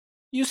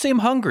You seem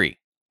hungry.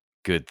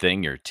 Good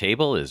thing your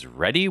table is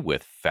ready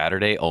with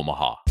Saturday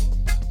Omaha.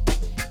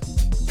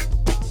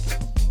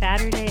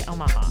 Saturday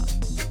Omaha.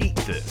 Eat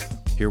this.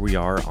 Here we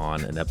are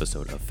on an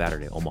episode of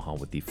Saturday Omaha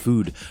with the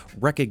Food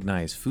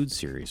Recognized Food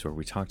Series, where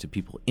we talk to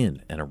people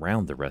in and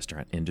around the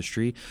restaurant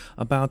industry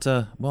about,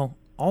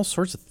 all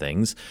sorts of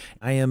things.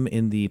 I am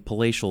in the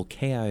palatial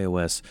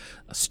KIOS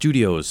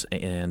studios,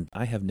 and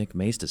I have Nick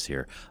Maestas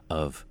here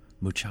of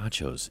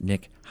Muchachos.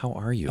 Nick, how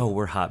are you? Oh,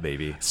 we're hot,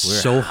 baby. We're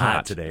so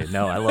hot today.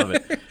 No, I love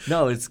it.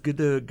 No, it's good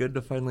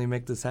to finally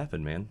make this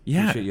happen, man.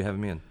 Yeah. Appreciate you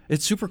having me in.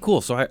 It's super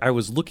cool. So I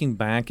was looking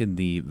back in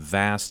the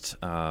vast,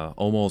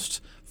 almost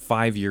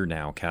 5-year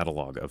now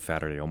catalog of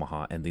Saturday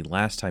Omaha, and the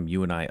last time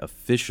you and I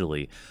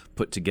officially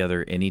put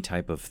together any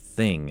type of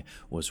thing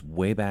was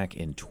way back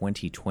in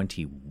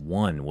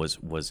 2021.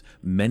 Was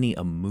many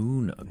a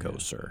moon ago,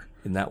 sir.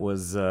 And that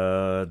was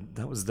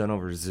done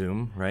over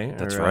Zoom, right?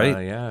 That's right.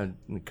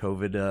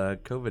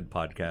 COVID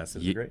podcast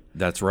is great.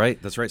 That's right.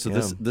 So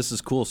Yeah. this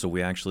is cool. So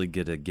we actually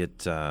get to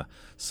get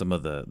some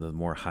of the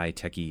more high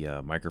techy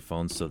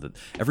microphones, so that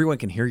everyone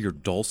can hear your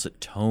dulcet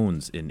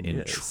tones in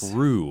Yes.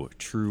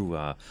 true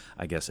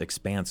I guess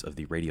expanse of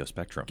the radio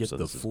spectrum. Get so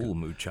the this is full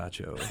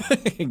muchacho.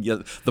 yeah,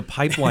 the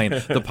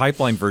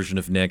pipeline version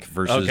of Nick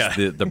versus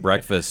Okay. the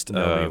breakfast.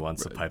 Nobody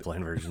wants a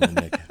pipeline version of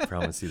Nick. I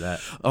promise you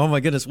that. Oh my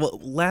goodness! Well,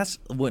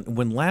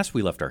 when last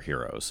we left our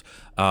heroes,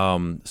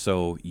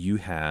 so you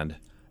had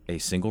a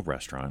single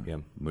restaurant,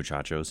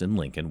 Muchachos in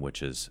Lincoln,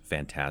 which is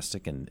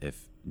fantastic. And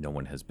if no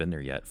one has been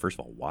there yet, first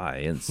of all, why?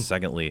 And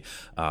secondly,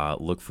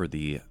 look for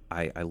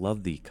I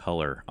love the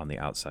color on the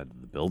outside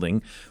of the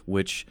building,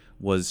 which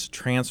was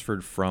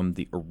transferred from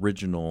the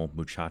original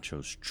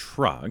Muchachos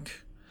truck.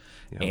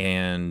 Yep.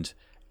 And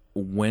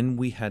when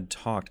we had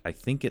talked, I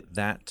think at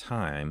that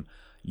time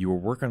you were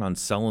working on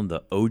selling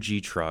the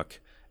OG truck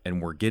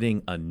and we're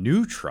getting a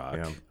new truck.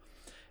 Yeah.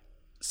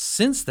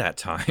 Since that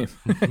time,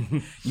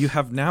 you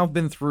have now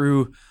been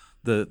through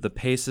the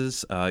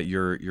paces.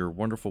 Your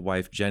wonderful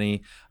wife,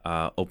 Jenny,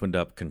 opened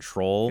up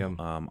Control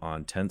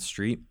on 10th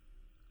Street.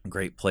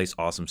 Great place,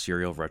 awesome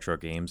cereal, retro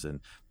games,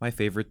 and my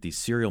favorite, the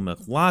cereal milk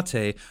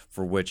latte,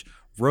 for which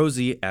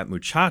Rosie at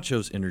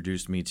Muchachos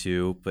introduced me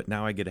to, but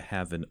now I get to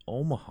have in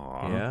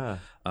Omaha.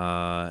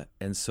 Yeah.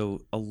 And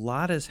so a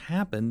lot has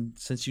happened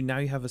since you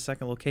have a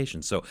second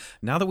location. So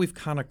now that we've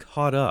kind of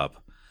caught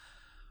up,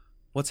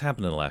 what's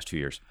happened in the last 2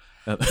 years?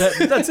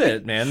 That's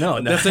it, man.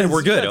 No, that's it.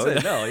 We're good. That's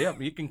it. No,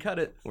 you can cut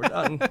it. We're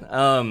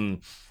done.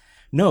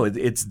 No,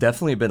 it's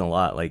definitely been a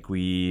lot. Like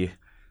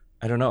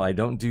I don't know. I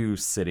don't do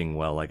sitting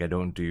well. Like I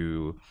don't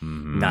do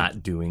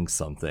not doing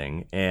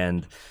something.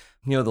 And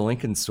the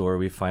Lincoln store,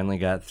 we finally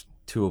got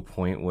to a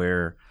point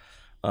where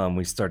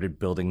we started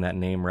building that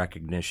name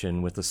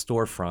recognition with the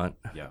storefront.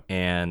 Yeah.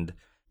 And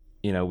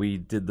we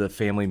did the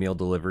family meal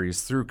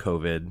deliveries through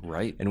COVID.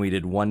 Right. And we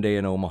did one day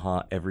in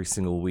Omaha every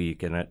single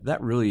week. And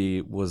that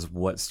really was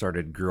what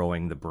started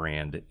growing the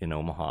brand in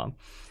Omaha.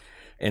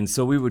 And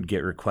so we would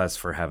get requests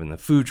for having the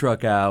food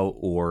truck out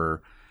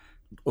or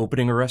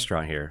opening a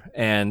restaurant here.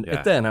 And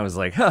then I was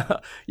like,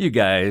 you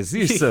guys,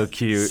 you're so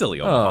cute. Silly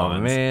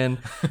Omahans.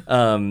 Omahans.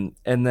 Man.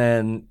 And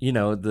then,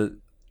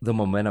 the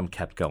momentum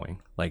kept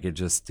going. Like it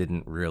just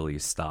didn't really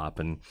stop.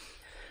 And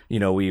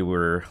we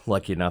were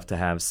lucky enough to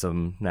have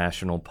some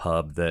national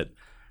pub that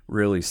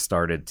really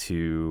started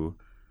to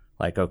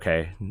like,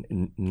 okay,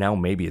 now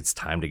maybe it's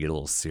time to get a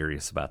little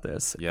serious about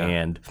this. Yeah.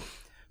 And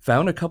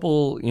found a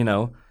couple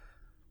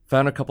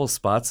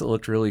spots that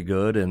looked really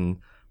good. And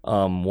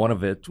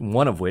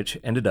one of which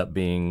ended up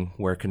being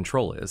where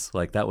Control is.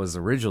 Like that was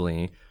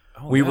originally,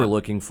 we were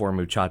looking for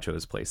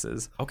Muchachos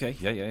places. Okay.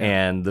 Yeah.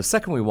 And the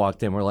second we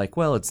walked in, we're like,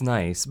 well, it's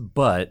nice,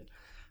 but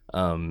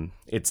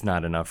it's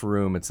not enough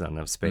room. It's not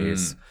enough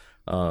space.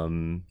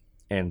 And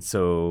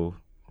so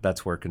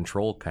that's where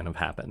Control kind of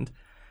happened.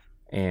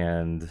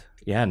 And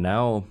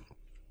now,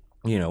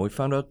 we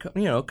found a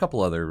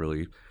couple other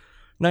really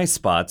nice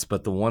spots,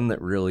 but the one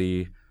that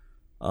really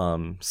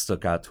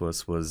stuck out to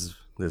us was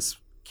this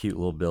cute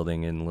little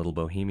building in Little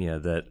Bohemia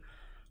that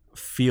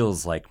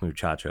feels like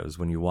Muchachos.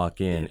 When you walk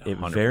in, it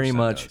very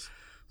much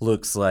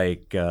looks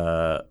like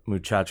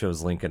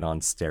Muchachos Lincoln on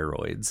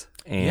steroids.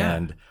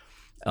 And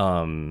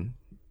you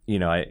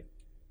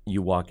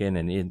walk in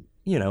and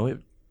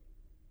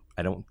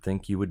I don't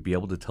think you would be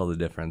able to tell the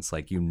difference.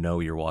 Like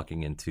you're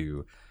walking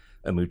into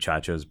a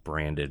Muchachos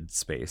branded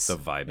space. The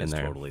vibe is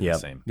there. totally the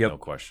same. Yep. No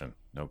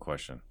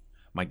question.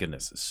 My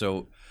goodness.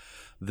 So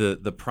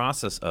the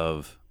process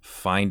of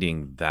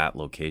finding that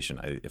location,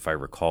 if I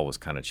recall, was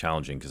kind of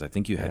challenging because I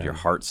think you had your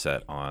heart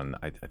set on,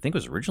 I think it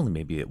was originally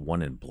maybe at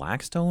one in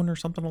Blackstone or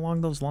something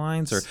along those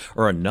lines,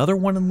 or another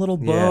one in Little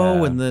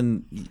Bow, and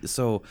then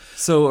so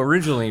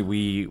originally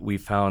we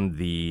found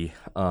the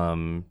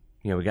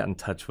we got in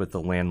touch with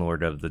the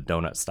landlord of the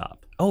donut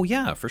stop. Oh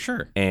yeah, for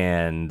sure.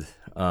 And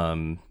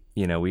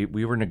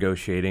we were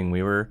negotiating,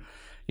 we were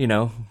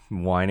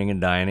whining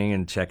and dining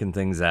and checking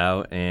things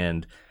out,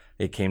 and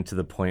it came to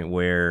the point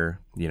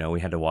where we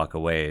had to walk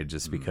away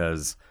just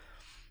because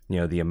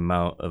the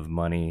amount of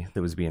money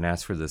that was being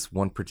asked for this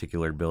one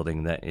particular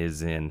building that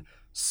is in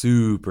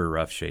super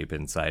rough shape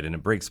inside, and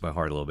it breaks my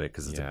heart a little bit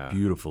because it's a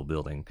beautiful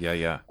building.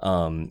 Yeah.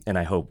 And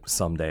I hope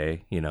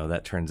someday,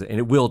 that turns, and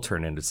it will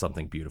turn into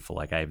something beautiful.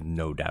 Like, I have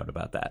no doubt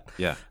about that.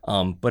 Yeah.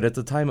 But at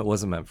the time, it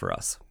wasn't meant for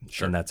us.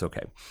 Sure. And that's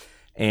okay.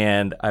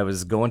 And I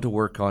was going to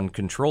work on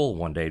Control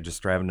one day,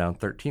 just driving down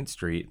 13th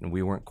Street, and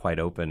we weren't quite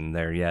open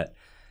there yet.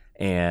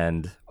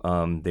 And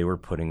they were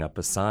putting up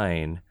a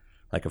sign,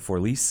 like a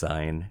for lease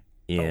sign,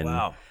 in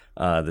the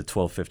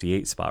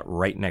 1258 spot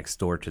right next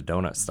door to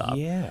Donut Stop.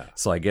 Yeah.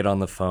 So I get on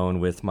the phone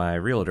with my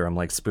realtor. I'm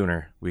like,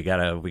 Spooner, we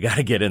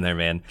gotta get in there,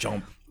 man.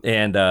 Jump.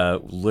 And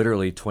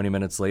literally 20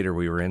 minutes later,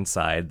 we were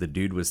inside. The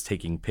dude was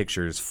taking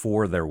pictures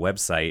for their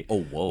website.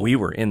 Oh, whoa. We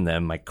were in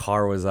them. My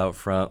car was out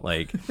front.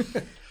 Like,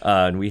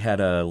 and we had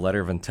a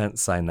letter of intent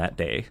signed that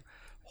day.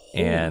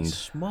 Holy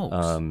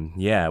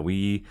smokes.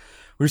 We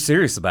were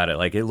serious about it.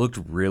 Like, it looked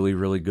really,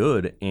 really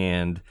good.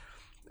 And,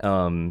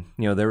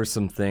 there were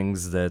some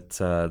things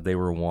that they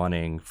were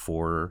wanting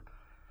for,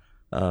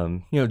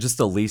 just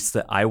a lease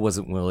that I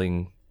wasn't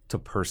willing to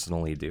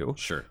personally do.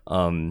 Sure.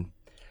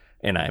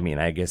 And I mean,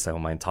 I guess I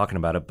don't mind talking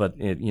about it, but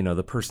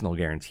the personal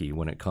guarantee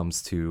when it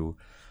comes to,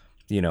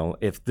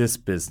 if this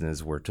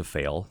business were to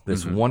fail,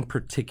 this one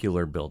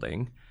particular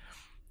building,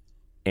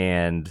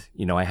 and,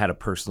 I had a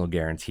personal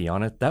guarantee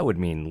on it, that would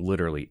mean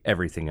literally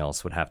everything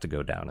else would have to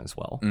go down as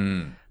well.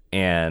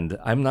 And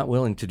I'm not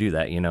willing to do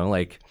that,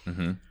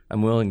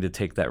 I'm willing to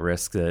take that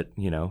risk that,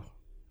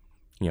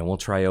 we'll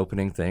try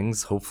opening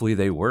things. Hopefully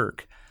they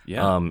work.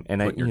 Yeah.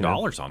 And put your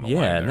dollars on the line.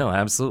 Yeah, there. no,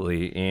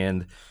 absolutely.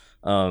 And,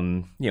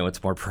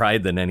 it's more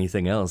pride than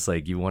anything else.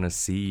 Like, you want to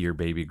see your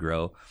baby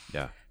grow.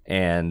 Yeah.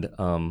 And,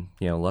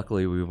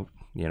 luckily we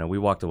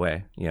walked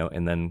away,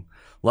 and then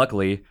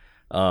luckily,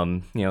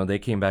 they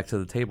came back to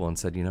the table and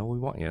said, we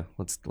want you,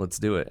 let's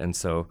do it. And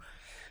so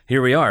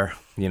here we are,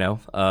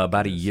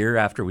 about a year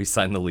after we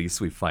signed the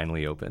lease, we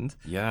finally opened.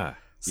 Yeah.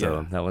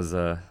 So that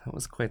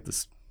was quite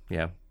this.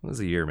 Yeah, it was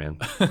a year, man.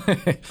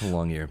 A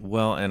long year.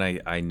 Well, and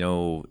I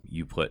know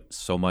you put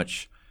so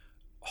much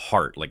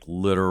heart, like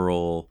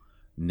literal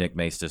Nick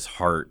Maestas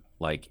heart,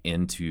 like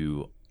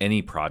into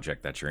any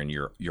project that you're in.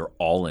 You're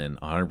all in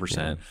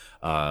 100%.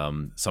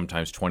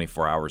 Sometimes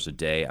 24 hours a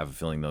day. I have a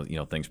feeling those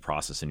things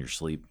process in your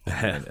sleep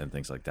and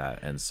things like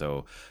that. And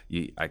so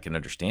I can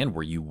understand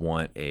where you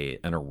want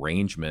an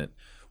arrangement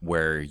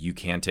where you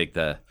can take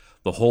the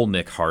whole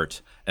Nick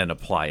heart and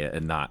apply it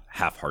and not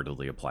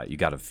half-heartedly apply it. You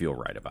got to feel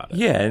right about it.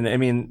 Yeah, and I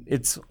mean,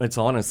 it's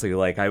honestly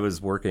like I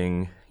was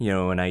working,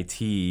 in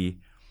IT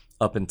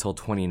up until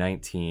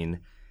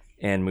 2019,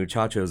 and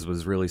Muchachos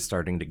was really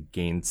starting to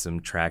gain some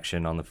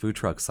traction on the food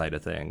truck side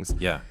of things.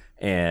 Yeah.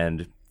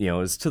 And, it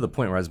was to the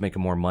point where I was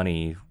making more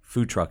money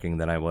food trucking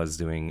than I was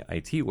doing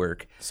IT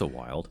work. So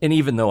wild. And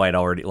even though I'd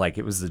already,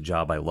 it was the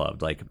job I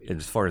loved. Like,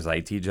 as far as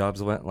IT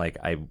jobs went,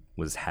 I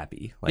was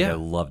happy. I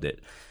loved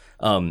it.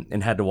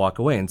 And had to walk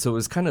away. And so it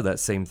was kind of that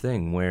same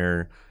thing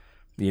where,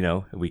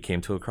 we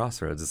came to a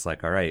crossroads. It's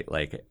like, all right,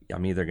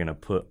 I'm either going to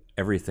put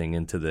everything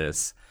into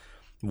this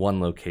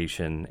one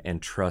location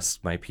and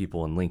trust my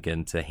people in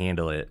Lincoln to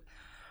handle it.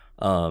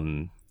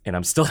 And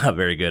I'm still not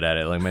very good at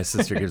it. Like, my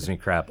sister gives me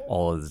crap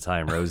all of the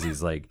time.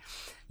 Rosie's like,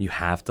 you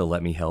have to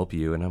let me help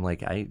you. And I'm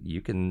like, I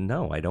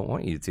don't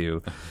want you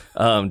to.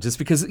 Just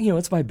because,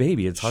 it's my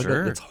baby. It's hard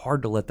Sure. it's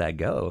hard to let that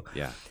go.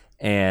 Yeah.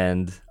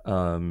 And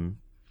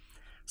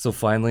so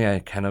finally I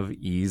kind of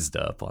eased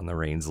up on the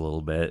reins a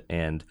little bit,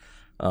 and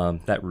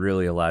that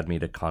really allowed me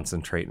to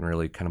concentrate and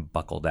really kind of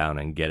buckle down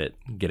and get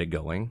it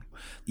going.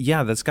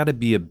 Yeah, that's got to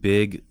be a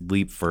big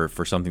leap for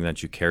something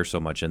that you care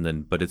so much.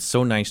 But it's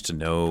so nice to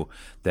know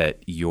that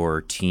your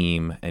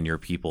team and your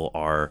people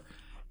are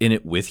in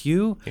it with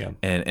you,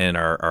 and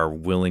are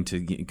willing to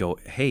go,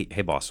 hey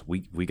boss,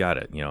 we got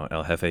it.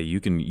 El Jefe, you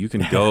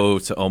can go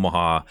to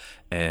Omaha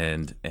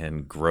and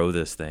grow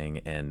this thing,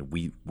 and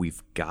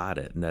we've got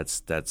it. And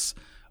that's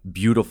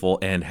beautiful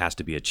and has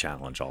to be a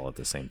challenge all at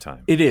the same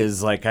time. It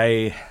is. Like,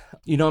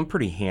 I'm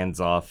pretty hands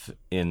off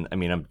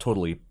I'm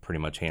totally pretty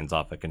much hands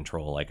off at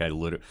Control. Like, I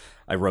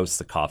roast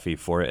the coffee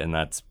for it, and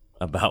that's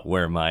about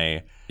where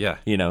my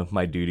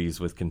my duties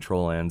with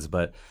Control ends.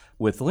 But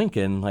with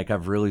Lincoln,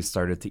 I've really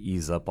started to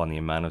ease up on the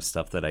amount of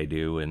stuff that I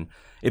do, and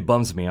it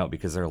bums me out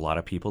because there are a lot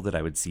of people that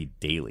I would see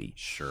daily.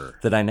 Sure.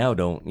 That I now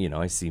don't,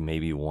 I see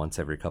maybe once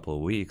every couple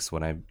of weeks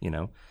when I,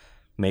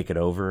 make it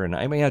over. And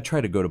I try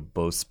to go to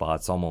both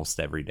spots almost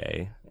every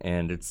day,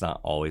 and it's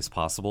not always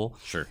possible.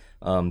 Sure.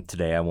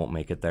 Today I won't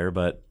make it there,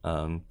 but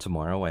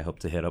tomorrow I hope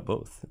to hit up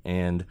both.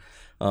 And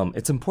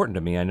it's important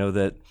to me. I know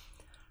that,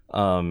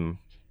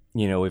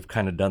 we've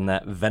kind of done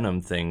that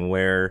Venom thing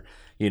where,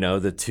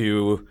 the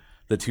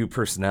two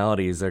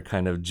personalities are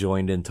kind of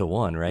joined into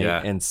one, right?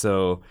 Yeah. And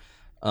so,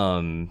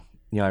 I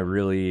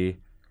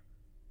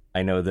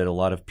know that a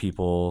lot of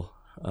people,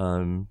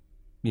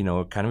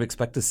 kind of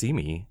expect to see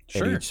me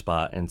at each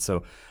spot. And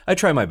so I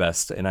try my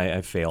best, and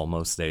I fail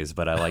most days,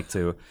 but I like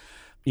to,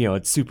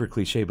 it's super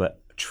cliche, but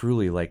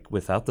truly,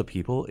 without the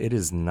people, it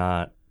is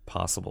not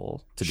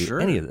possible to do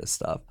any of this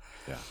stuff.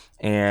 Yeah.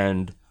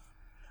 And,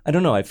 I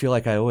don't know. I feel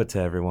like I owe it to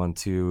everyone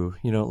to,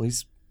 at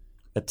least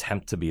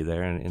attempt to be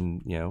there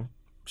and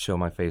show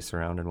my face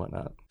around and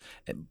whatnot.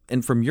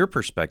 And from your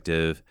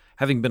perspective,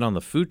 having been on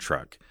the food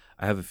truck,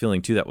 I have a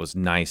feeling too that was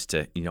nice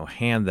to,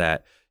 hand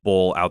that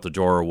bowl out the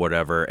door or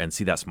whatever and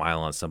see that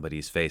smile on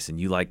somebody's face, and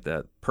you like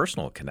that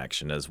personal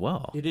connection as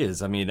well. It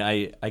is. I mean,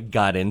 I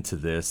got into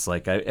this,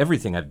 like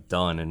everything I've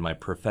done in my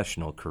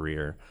professional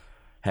career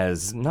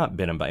has not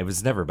been about, it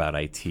was never about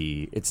IT.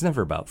 It's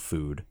never about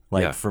food,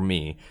 for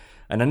me.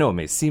 And I know it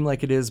may seem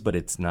like it is, but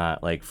it's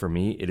not. Like for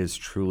me, it is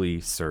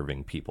truly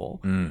serving people,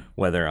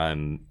 whether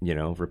I'm,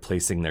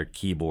 replacing their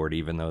keyboard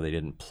even though they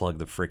didn't plug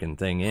the freaking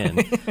thing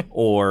in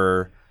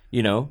or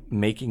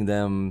making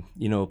them,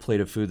 a plate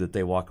of food that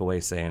they walk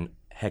away saying,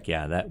 heck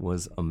yeah, that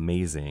was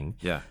amazing.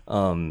 Yeah.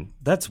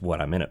 That's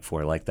what I'm in it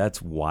for. Like,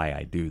 that's why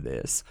I do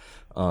this.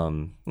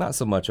 Not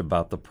so much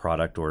about the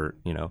product or,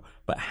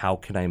 but how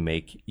can I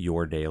make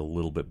your day a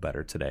little bit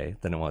better today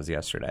than it was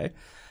yesterday?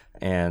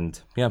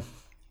 And yeah.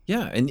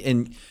 Yeah.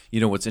 And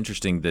what's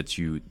interesting that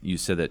you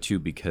said that too,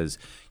 because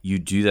you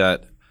do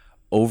that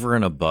over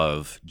and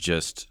above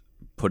just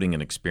putting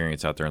an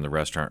experience out there in the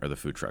restaurant or the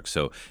food truck.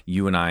 So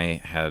you and I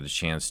had a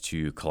chance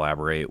to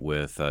collaborate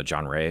with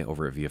John Ray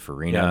over at Via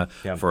Farina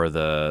for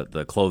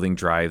the clothing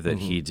drive that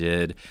he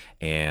did.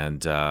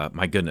 And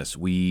my goodness,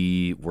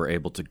 we were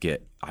able to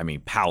get,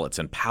 pallets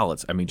and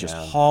pallets. Just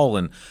haul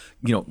and,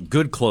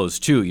 good clothes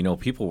too.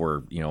 People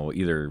were,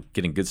 either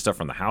getting good stuff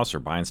from the house or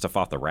buying stuff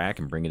off the rack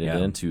and bringing it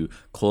in to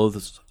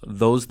clothe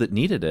those that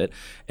needed it.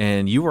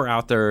 And you were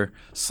out there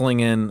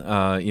slinging,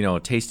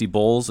 tasty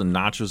bowls and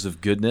nachos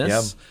of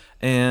goodness.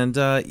 And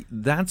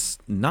that's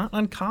not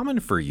uncommon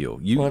for you.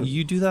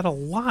 You do that a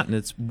lot, and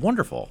it's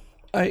wonderful.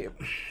 I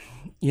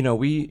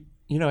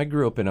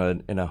grew up in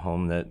a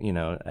home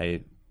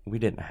that we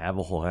didn't have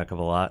a whole heck of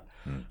a lot,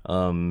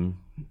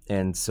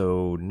 and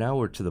so now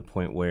we're to the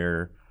point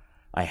where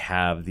I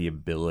have the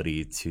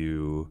ability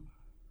to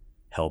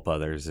help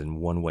others in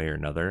one way or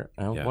another.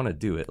 I don't want to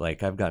do it.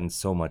 Like, I've gotten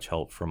so much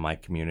help from my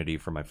community,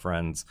 from my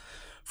friends,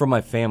 from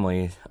my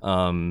family,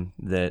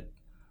 that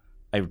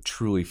I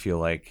truly feel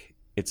like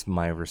it's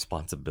my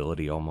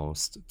responsibility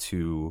almost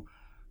to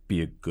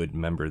be a good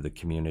member of the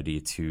community,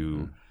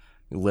 to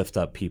lift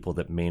up people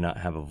that may not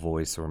have a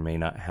voice or may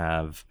not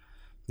have,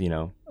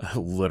 a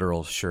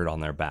literal shirt on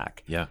their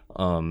back. Yeah.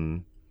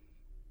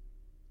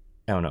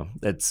 I don't know.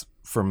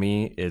 For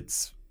me,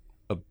 it's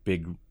a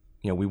big,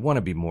 we want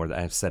to be more,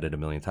 I've said it a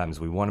million times,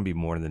 we want to be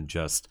more than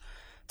just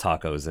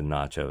tacos and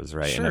nachos,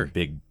 right? Sure. And a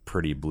big,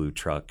 pretty blue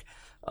truck.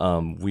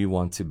 We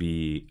want to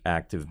be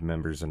active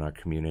members in our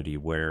community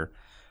where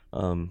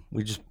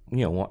we just,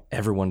 want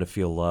everyone to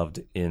feel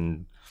loved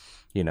in,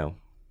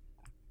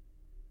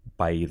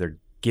 by either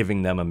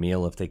giving them a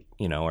meal if they,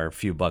 are a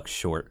few bucks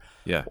short,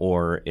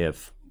 or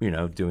if,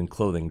 doing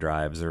clothing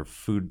drives or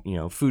food,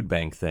 food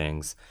bank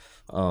things.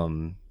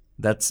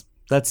 That's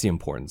the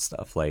important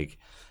stuff. Like,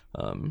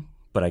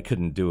 but I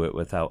couldn't do it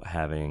without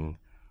having,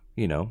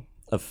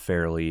 a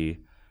fairly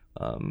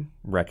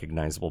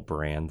recognizable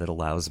brand that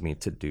allows me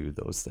to do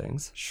those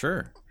things.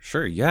 Sure.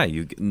 Yeah.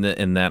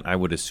 And that I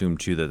would assume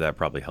too that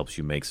probably helps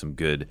you make some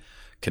good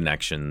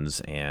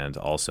connections, and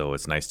also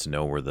it's nice to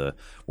know where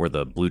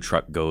the blue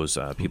truck goes.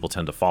 People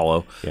tend to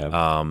follow,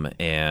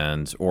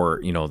 and or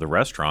the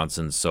restaurants.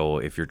 And so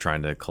if you're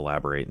trying to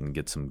collaborate and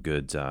get some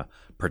good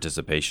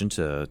participation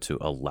to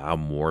allow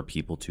more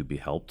people to be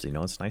helped,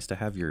 it's nice to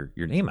have your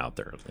name out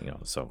there.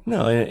 So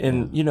no,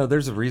 and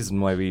there's a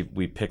reason why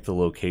we pick the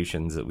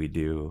locations that we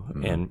do.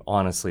 And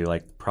honestly,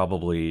 like,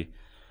 probably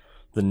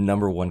the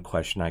number one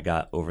question I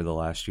got over the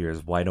last year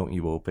is, why don't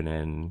you open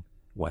in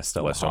West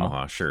Omaha? West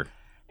Omaha, sure.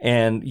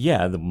 And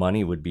yeah, the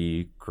money would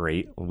be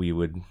great. We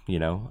would,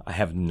 I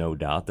have no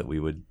doubt that we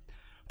would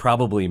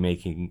be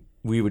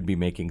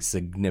making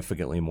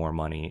significantly more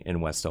money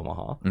in West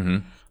Omaha.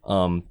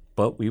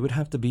 But we would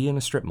have to be in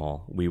a strip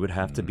mall. We would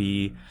have to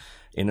be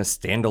in a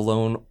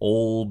standalone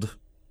old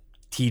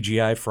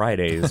TGI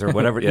Fridays or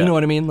whatever. You know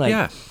what I mean?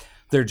 Like,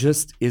 there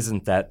just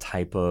isn't that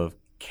type of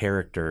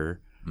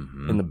character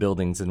in the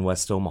buildings in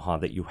West Omaha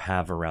that you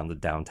have around the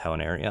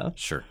downtown area.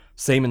 Sure.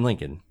 Same in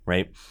Lincoln,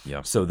 right?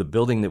 Yeah. So the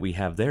building that we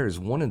have there is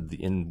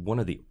in one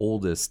of the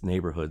oldest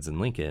neighborhoods in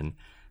Lincoln,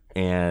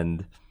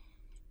 and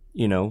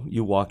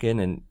you walk in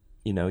and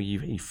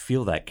you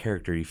feel that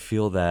character, you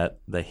feel that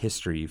the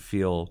history, you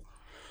feel,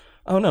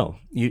 I don't know,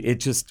 it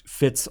just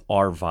fits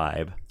our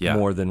vibe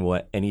more than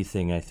what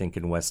anything I think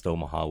in West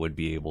Omaha would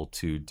be able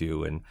to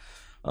do. And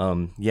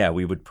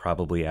we would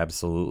probably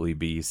absolutely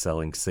be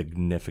selling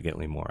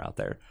significantly more out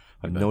there.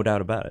 I have no doubt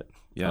about it.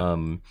 Yeah.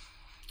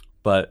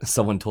 But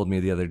someone told me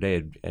the other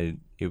day,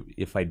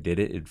 if I did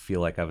it, it'd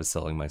feel like I was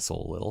selling my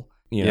soul a little.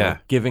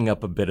 Giving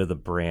up a bit of the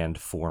brand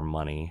for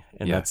money.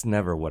 And that's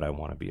never what I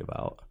want to be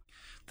about.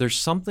 There's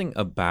something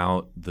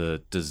about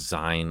the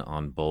design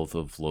on both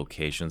of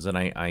locations, and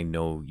I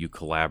know you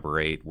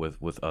collaborate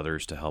with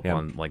others to help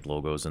on like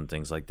logos and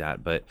things like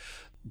that, but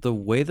the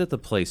way that the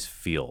place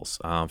feels,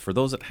 for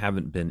those that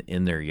haven't been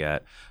in there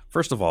yet,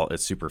 first of all,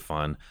 it's super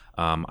fun.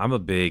 I'm a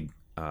big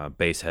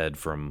bass head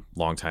from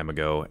long time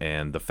ago,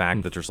 and the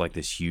fact that there's like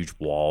this huge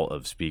wall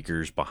of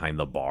speakers behind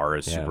the bar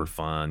is super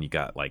fun. You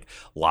got like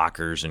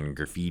lockers and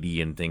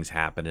graffiti and things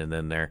happening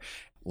in there.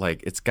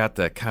 Like it's got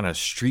that kind of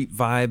street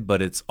vibe,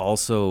 but it's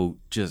also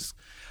just,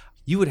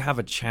 you would have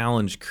a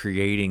challenge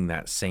creating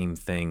that same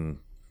thing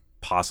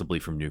possibly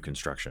from new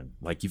construction.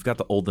 Like you've got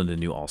the old and the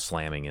new all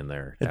slamming in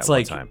there. It's at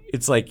like one time.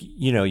 it's like,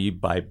 you know, you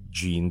buy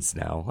jeans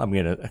now. I'm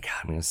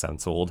gonna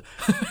sound so old.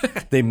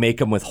 They make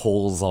them with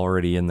holes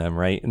already in them,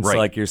 right? And so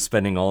like you're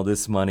spending all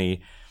this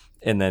money,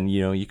 and then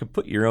you know you could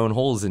put your own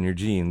holes in your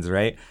jeans,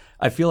 right?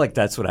 I feel like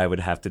that's what I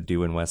would have to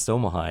do in West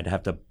Omaha. I'd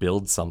have to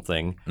build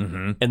something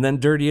and then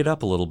dirty it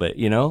up a little bit,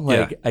 you know?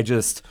 Like I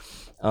just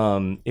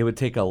it would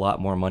take a lot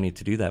more money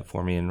to do that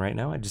for me, and right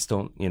now I just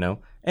don't, you know.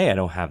 A, I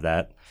don't have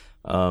that.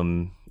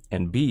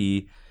 And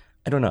B,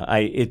 I don't know.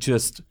 It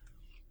just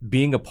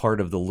being a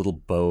part of the Little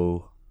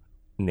Bow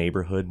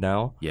neighborhood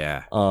now.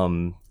 Yeah.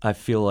 I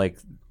feel like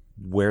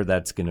where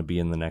that's going to be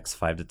in the next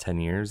 5 to 10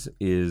 years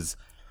is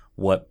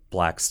what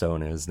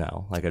Blackstone is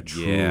now. Like I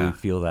truly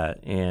feel that,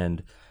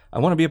 and I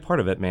want to be a part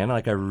of it, man.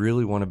 Like I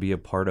really want to be a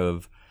part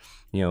of,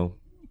 you know,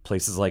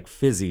 places like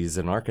Fizzy's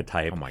and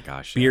Archetype. Oh my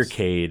gosh.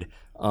 Beercade.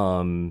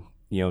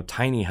 You know,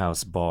 Tiny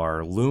House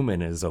Bar.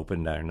 Lumen is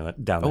open down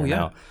there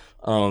now.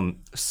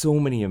 So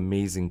many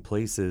amazing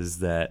places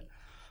that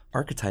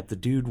Archetype, the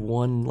dude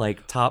won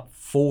like top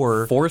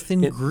 4. Fourth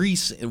in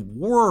Greece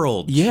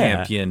world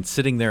champion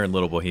sitting there in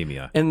Little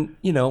Bohemia. And,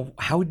 you know,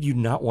 how would you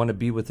not want to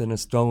be within a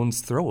stone's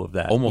throw of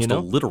that? Almost you know?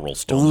 a literal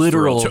stone's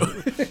throw.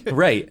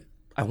 Right.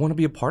 I want to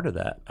be a part of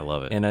that. I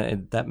love it.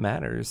 And that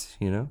matters,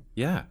 you know?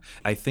 Yeah.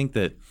 I think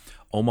that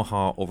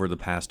Omaha over the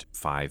past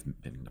 5,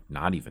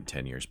 not even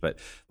 10 years, but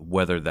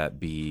whether that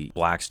be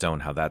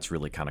Blackstone, how that's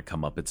really kind of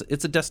come up,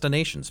 it's a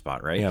destination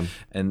spot, right? Yeah.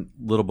 And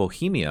Little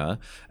Bohemia,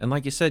 and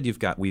like you said,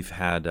 we've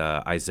had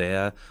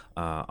Isaiah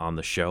on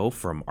the show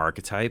from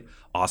Archetype.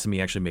 Awesome,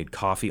 he actually made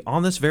coffee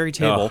on this very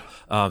table.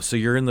 So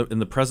you're in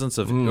the presence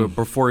of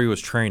before he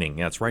was training.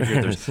 Yeah, it's right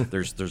here.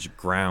 There's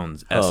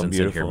grounds essence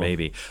in here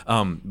maybe.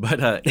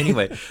 But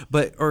anyway,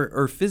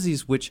 or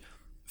Fizzy's, which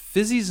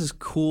Fizzy's is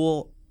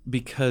cool.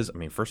 Because, I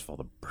mean, first of all,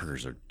 the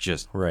burgers are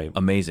just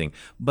amazing.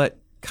 But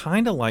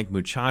kind of like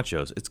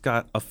Muchachos, it's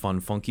got a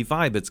fun, funky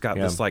vibe. It's got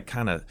this like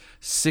kind of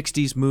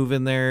 60s move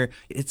in there.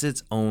 It's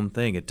its own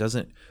thing. It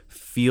doesn't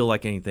feel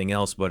like anything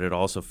else, but it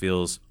also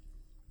feels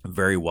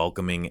very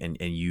welcoming. And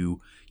you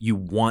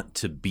want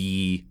to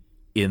be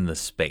in the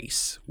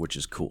space, which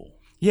is cool.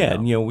 Yeah, you know?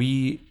 and, you know,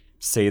 we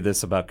say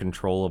this about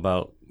Control,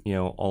 about, you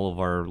know, all of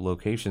our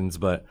locations,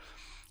 but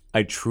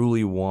I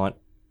truly want,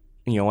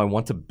 you know, I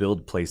want to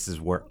build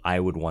places where I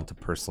would want to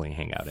personally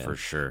hang out in. For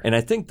sure. And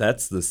I think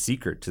that's the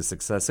secret to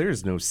success. There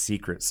is no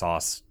secret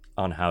sauce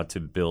on how to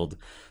build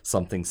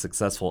something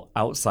successful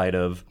outside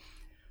of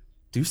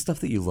do stuff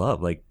that you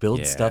love. Like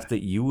build stuff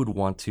that you would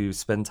want to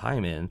spend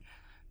time in.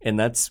 And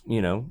that's,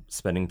 you know,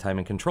 spending time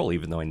in Control,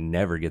 even though I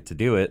never get to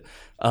do it,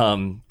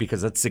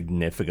 because that's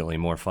significantly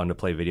more fun to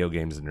play video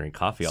games and drink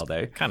coffee all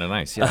day. Kind of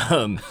nice,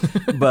 yeah.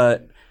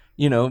 But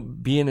you know,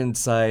 being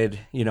inside,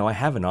 you know, I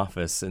have an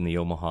office in the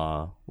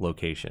Omaha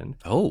location.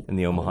 Oh. In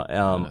the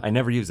Omaha. I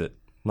never use it.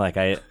 Like,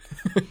 I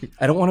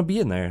don't want to be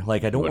in there.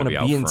 Like, I don't want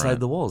to be inside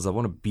the walls. I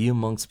want to be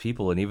amongst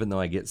people. And even though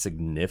I get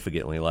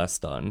significantly less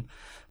done,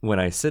 when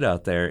I sit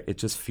out there, it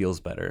just feels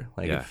better.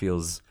 Like, it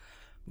feels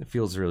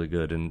really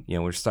good. And, you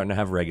know, we're starting to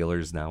have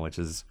regulars now, which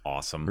is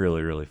awesome.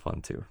 Really, really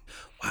fun, too.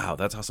 Wow,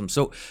 that's awesome.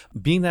 So,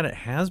 being that it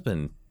has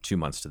been 2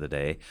 months to the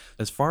day,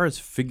 as far as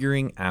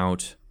figuring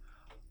out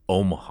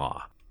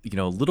Omaha, you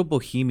know, Little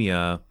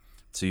Bohemia,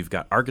 so you've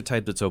got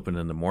Archetype that's open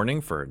in the morning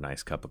for a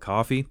nice cup of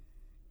coffee,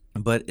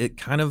 but it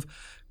kind of,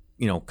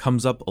 you know,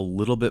 comes up a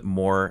little bit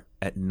more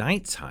at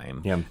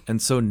nighttime. Yeah.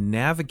 And so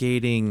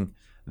navigating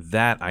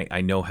that,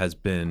 I know has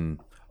been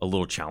a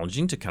little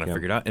challenging to kind of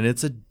figure it out. And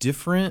it's a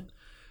different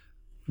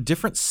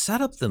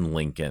setup than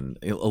Lincoln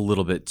a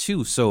little bit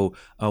too. So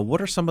what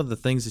are some of the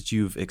things that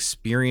you've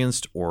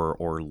experienced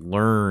or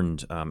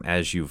learned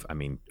as you've, I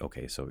mean,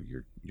 okay, so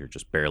you're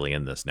just barely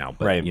in this now,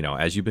 but you know,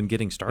 as you've been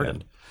getting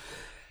started.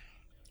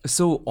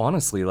 So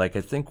honestly, like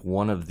I think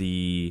one of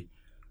the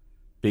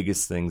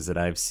biggest things that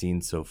I've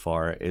seen so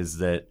far is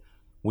that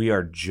we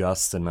are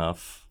just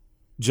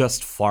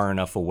far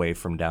enough away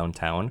from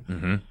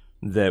downtown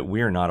that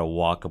we are not a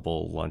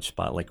walkable lunch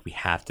spot. Like we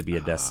have to be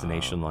a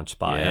destination lunch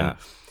spot. Yeah. And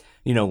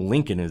you know,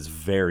 Lincoln is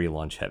very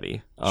lunch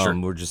heavy. Sure.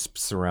 We're just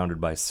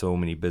surrounded by so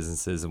many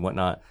businesses and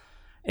whatnot.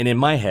 And in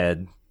my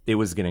head, it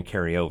was going to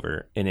carry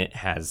over, and it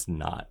has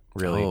not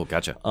really. Oh,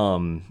 gotcha.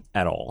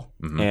 At all.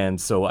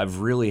 And so I've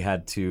really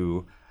had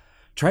to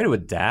try to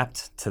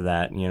adapt to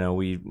that. You know,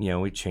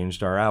 we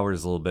changed our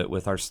hours a little bit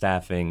with our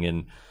staffing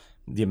and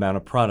the amount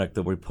of product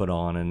that we put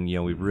on, and you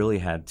know, we really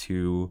had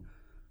to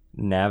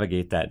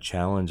navigate that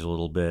challenge a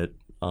little bit.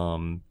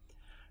 And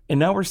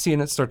now we're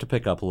seeing it start to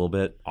pick up a little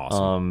bit.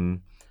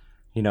 Awesome.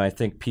 You know, I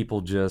think people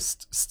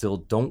just still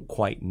don't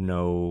quite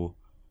know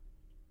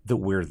that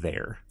we're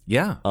there.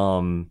 Yeah.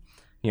 You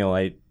know,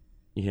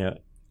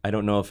 I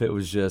don't know if it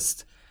was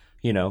just,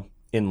 you know,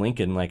 in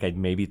Lincoln, like I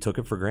maybe took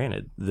it for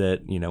granted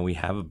that, we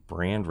have a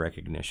brand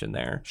recognition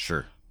there.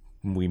 Sure.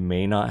 We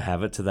may not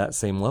have it to that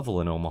same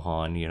level in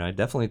Omaha. And, I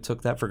definitely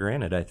took that for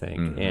granted, I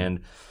think,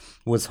 and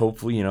was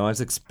hopefully, I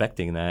was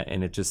expecting that,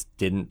 and it just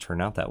didn't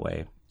turn out that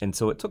way. And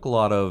so it took a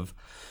lot of,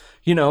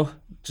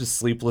 just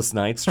sleepless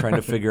nights trying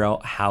to figure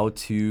out how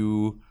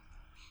to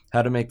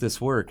make this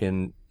work.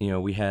 And,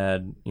 we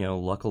had,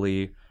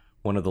 luckily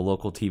one of the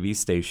local TV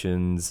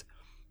stations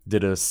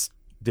did a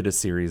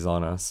series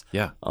on us.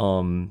 Yeah.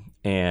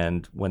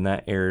 And when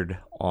that aired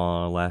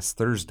on last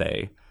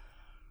Thursday,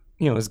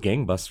 it was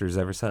gangbusters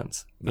ever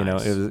since.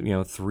 Nice. It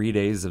was, 3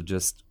 days of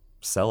just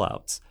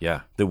sellouts.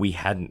 Yeah. That we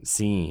hadn't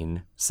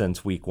seen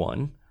since week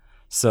 1.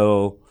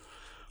 So,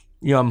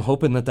 I'm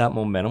hoping that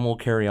momentum will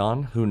carry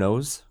on. Who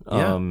knows?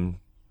 Yeah.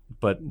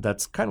 But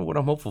that's kind of what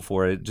I'm hopeful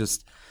for. It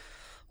just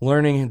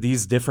learning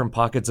these different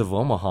pockets of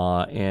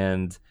Omaha.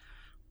 And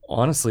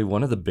honestly,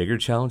 one of the bigger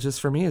challenges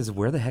for me is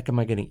where the heck am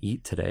I going to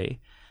eat today?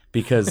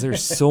 Because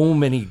there's so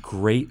many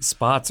great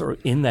spots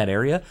in that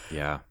area.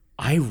 Yeah.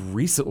 I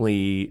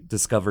recently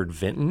discovered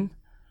Vinton.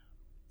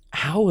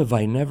 How have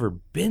I never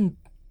been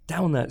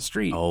down that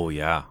street? Oh,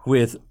 yeah.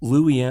 With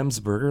Louis M's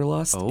Burger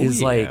Lust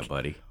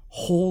Buddy.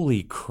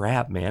 Holy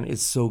crap, man.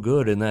 It's so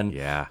good. And then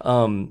Yeah.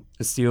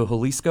 Estilo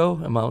Jalisco.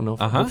 I don't know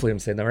if hopefully I'm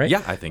saying that right.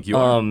 Yeah, I think you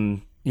are.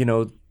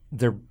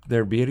 Their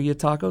birria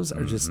tacos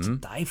are just to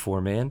die for,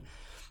 man.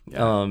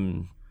 Yeah.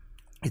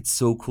 It's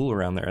so cool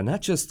around there. And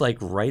that's just like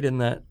right in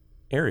that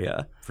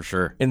area. For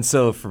sure. And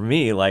so for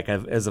me, like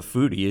as a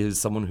foodie, as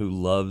someone who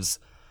loves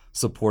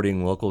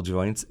supporting local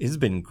joints, it's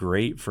been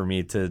great for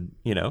me to,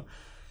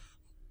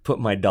 put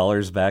my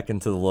dollars back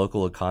into the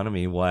local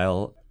economy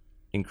while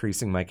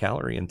increasing my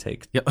calorie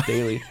intake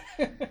daily.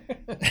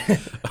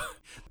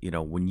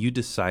 When you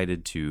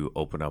decided to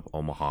open up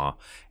Omaha,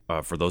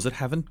 for those that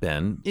haven't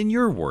been, in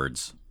your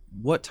words,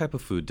 what type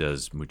of food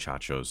does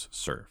Muchachos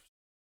serve?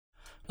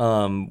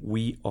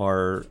 We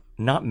are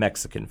not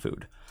Mexican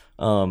food.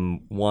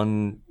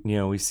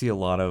 We see a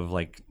lot of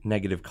like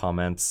negative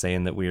comments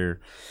saying that we're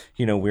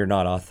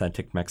not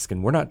authentic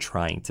Mexican. We're not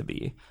trying to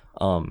be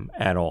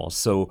at all.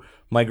 So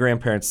my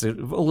grandparents, a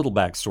little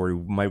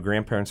backstory. My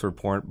grandparents were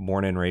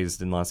born and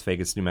raised in Las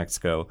Vegas, New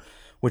Mexico,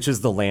 which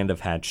is the land of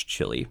hatch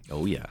chili.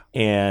 Oh, yeah.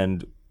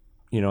 And,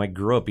 I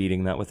grew up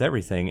eating that with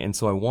everything. And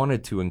so I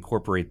wanted to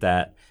incorporate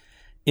that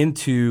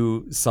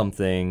into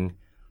something,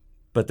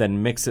 but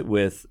then mix it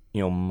with,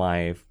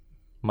 my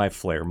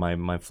flair,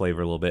 my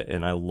flavor a little bit.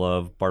 And I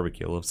love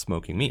barbecue. I love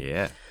smoking meat.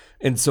 Yeah.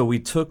 And so we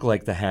took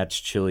like the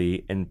hatch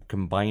chili and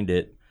combined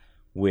it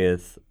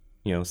with,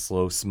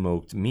 slow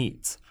smoked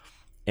meats.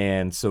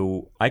 And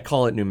so I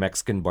call it New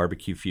Mexican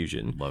barbecue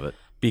fusion. Love it.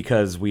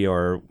 Because we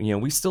are,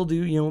 we still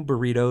do,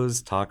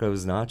 burritos,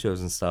 tacos, nachos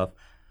and stuff,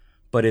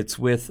 but it's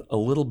with a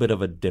little bit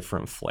of a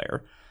different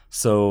flair.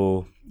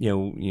 So,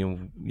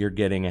 you're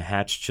getting a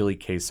hatch chili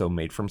queso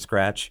made from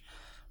scratch,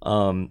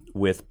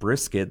 with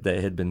brisket that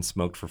had been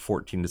smoked for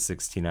 14 to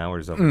 16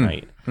 hours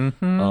overnight,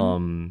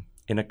 in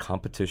a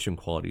competition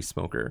quality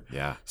smoker.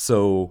 Yeah.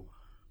 So,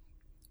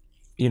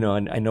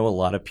 I know a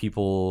lot of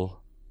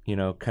people,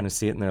 kind of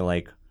see it and they're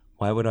like,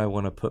 why would I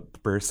want to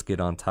put brisket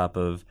on top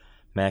of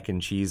mac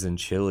and cheese and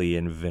chili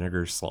and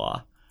vinegar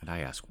slaw? And I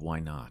ask, why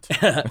not?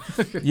 I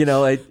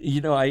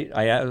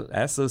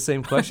ask those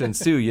same questions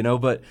too,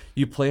 but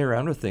you play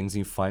around with things and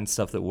you find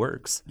stuff that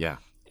works. Yeah.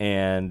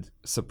 And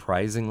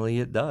surprisingly,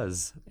 it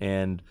does.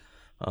 And,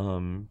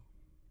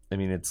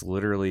 it's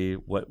literally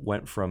what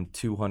went from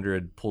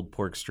 200 pulled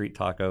pork street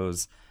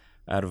tacos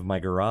out of my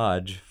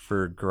garage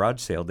for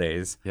garage sale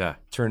days,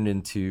 turned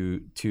into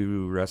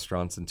 2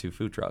 restaurants and 2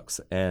 food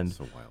trucks. And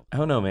so wild. I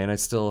don't know, man, I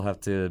still have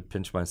to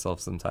pinch myself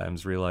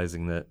sometimes,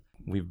 realizing that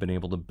we've been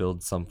able to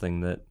build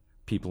something that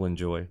people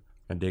enjoy.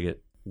 I dig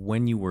it.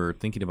 When you were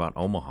thinking about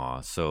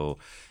Omaha, so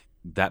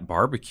that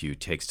barbecue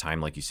takes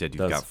time. Like you said,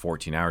 you've got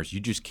 14 hours. You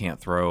just can't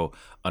throw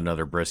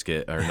another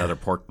brisket or another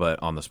pork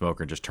butt on the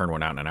smoker and just turn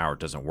one out in an hour. It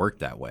doesn't work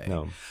that way.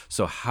 No.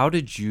 So how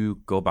did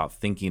you go about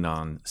thinking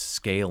on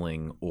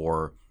scaling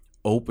or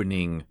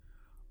opening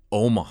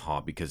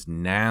Omaha? Because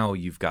now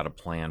you've got a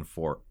plan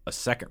for a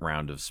second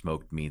round of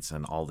smoked meats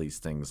and all these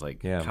things.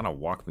 Kind of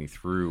walk me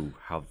through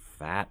how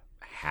that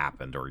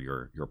happened or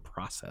your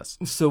process.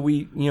 So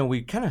we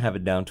kind of have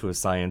it down to a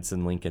science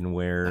in Lincoln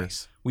where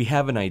we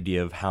have an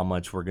idea of how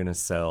much we're going to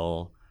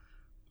sell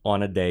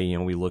on a day.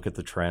 We look at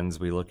the trends,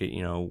 we look at,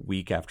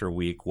 week after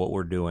week, what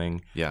we're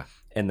doing. Yeah.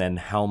 And then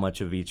how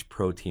much of each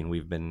protein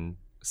we've been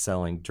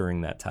selling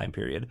during that time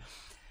period.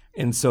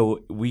 And so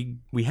we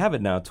have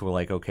it now to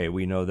where okay,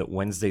 we know that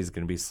Wednesday is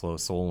going to be slow.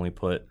 So we'll only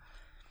put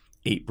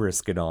 8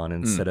 brisket on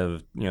instead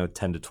of, 10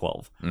 to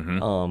 12.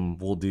 Mm-hmm.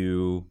 We'll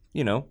do,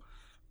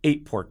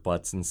 8 pork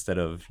butts instead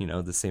of,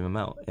 the same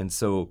amount. And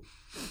so,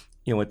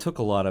 it took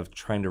a lot of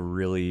trying to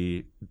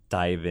really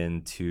dive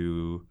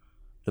into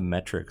the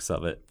metrics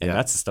of it. And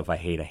that's the stuff I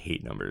hate. I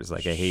hate numbers. I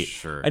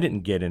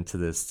didn't get into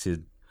this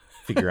to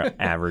figure out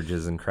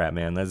averages and crap,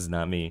 man. That's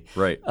not me.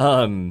 Right.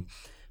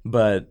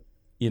 But,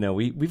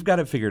 we've got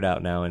it figured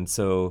out now. And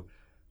so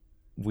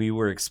we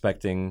were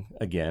expecting,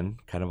 again,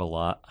 kind of a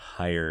lot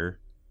higher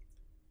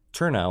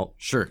turnout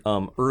Sure.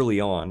 early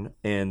on.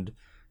 And,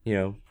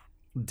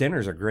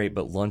 dinners are great,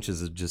 but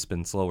lunches have just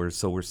been slower.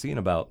 So we're seeing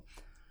about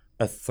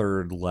a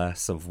third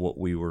less of what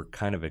we were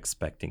kind of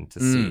expecting to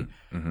see.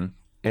 Mm-hmm.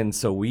 And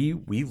so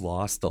we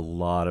lost a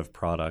lot of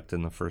product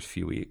in the first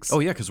few weeks. Oh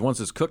yeah, because once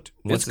it's cooked,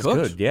 Once it's it's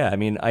cooked. good. Yeah, I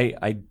mean,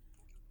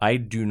 I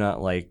do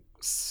not like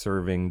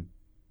serving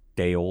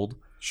day old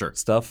Sure.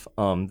 stuff.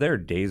 There are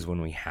days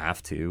when we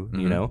have to,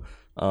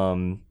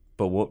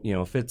 but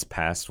if it's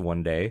past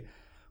one day,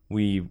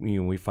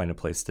 we find a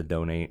place to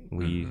donate.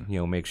 We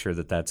make sure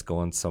that that's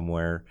going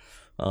somewhere.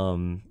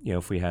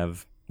 If we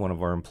have one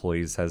of our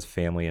employees has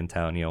family in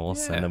town, we'll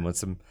send them with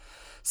some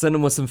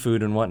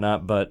food and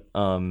whatnot. But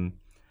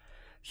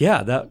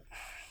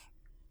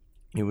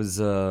it was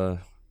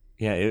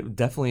it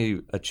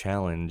definitely a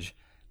challenge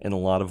and a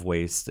lot of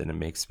waste, and it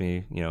makes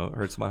me it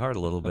hurts my heart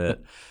a little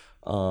bit.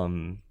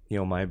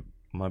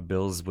 My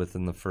bills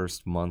within the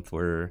first month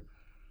were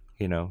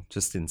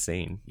just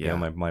insane. Yeah.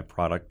 My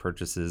product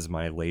purchases,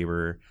 my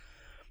labor,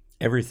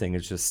 everything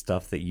is just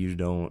stuff that you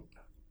don't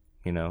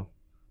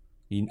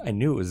I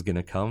knew it was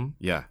gonna come.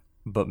 Yeah.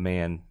 But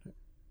man,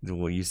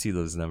 well, you see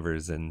those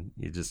numbers and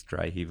you just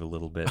dry heave a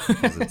little bit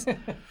because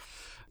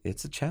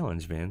it's a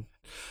challenge, man.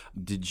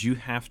 Did you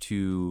have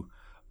to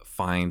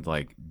find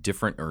like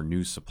different or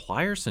new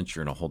suppliers since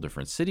you're in a whole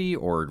different city,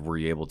 or were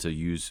you able to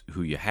use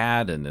who you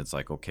had and it's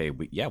like, okay,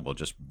 we'll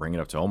just bring it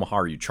up to Omaha,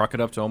 or you truck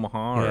it up to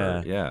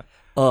Omaha?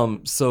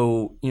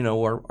 So,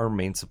 our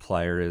main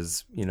supplier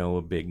is,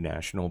 a big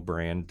national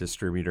brand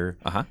distributor.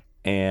 Uh-huh.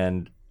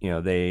 And,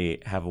 they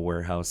have a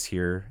warehouse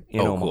here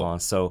in Omaha. Cool.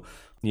 So,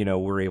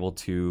 we're able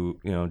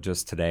to,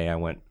 just today I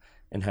went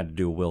and had to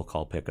do a will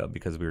call pickup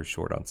because we were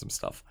short on some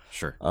stuff.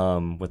 Sure.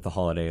 With the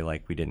holiday,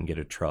 like we didn't get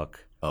a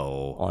truck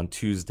on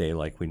Tuesday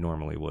like we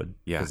normally would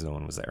because no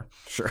one was there.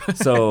 Sure.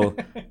 So,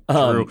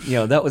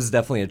 that was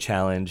definitely a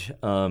challenge,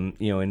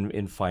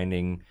 in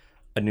finding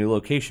a new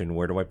location.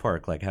 Where do I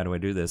park? Like, how do I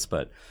do this?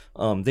 But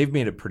they've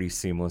made it pretty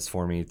seamless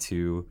for me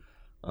to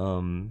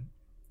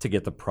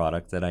get the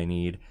product that I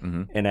need.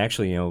 Mm-hmm. And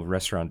actually,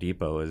 Restaurant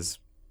Depot is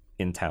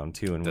in town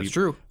too. And That's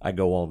true. I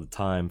go all the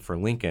time for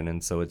Lincoln.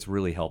 And so it's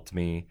really helped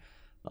me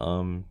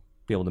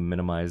be able to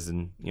minimize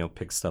and,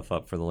 pick stuff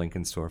up for the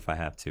Lincoln store if I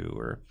have to.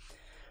 Or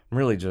I'm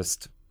really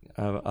just,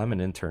 I'm an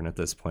intern at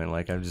this point.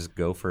 Like, I just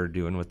go for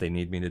doing what they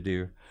need me to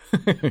do.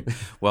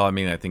 Well, I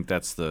mean, I think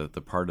that's the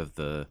part of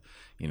the,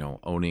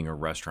 owning a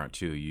restaurant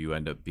too. You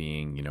end up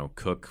being,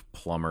 cook,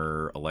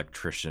 plumber,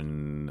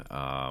 electrician,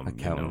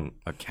 accountant,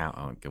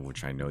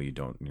 which I know you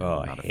don't.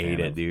 I hate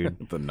it,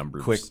 dude. The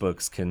numbers.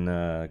 QuickBooks can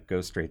go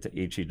straight to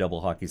HE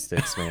double hockey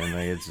sticks, man.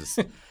 I just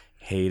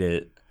hate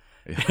it.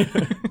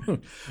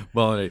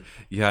 Well, and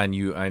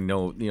I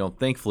know,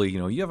 thankfully,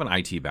 you have an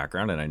IT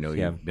background, and I know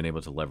you've been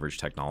able to leverage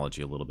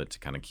technology a little bit to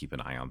kind of keep an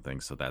eye on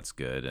things, so that's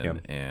good.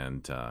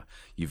 And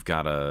you've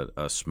got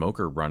a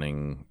smoker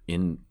running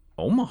in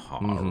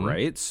Omaha,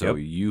 right? So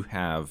you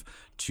have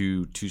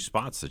two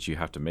spots that you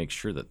have to make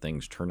sure that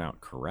things turn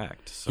out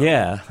correct. So.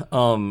 Yeah.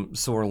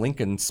 So our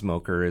Lincoln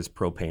smoker is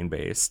propane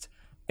based,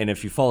 and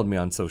if you followed me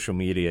on social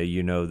media,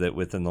 you know that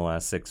within the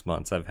last 6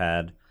 months, I've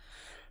had,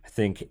 I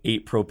think,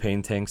 8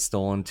 propane tanks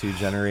stolen, 2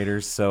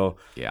 generators. So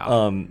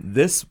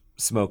this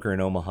smoker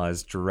in Omaha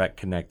is direct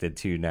connected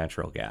to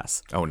natural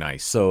gas. Oh,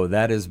 nice. So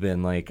that has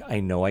been like, I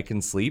know I can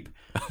sleep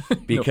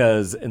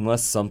because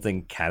unless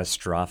something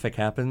catastrophic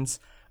happens,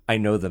 I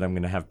know that I'm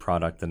going to have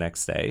product the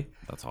next day.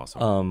 That's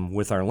awesome.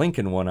 With our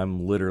Lincoln one,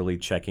 I'm literally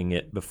checking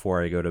it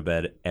before I go to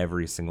bed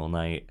every single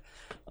night.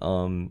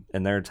 And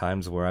there are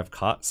times where I've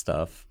caught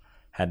stuff,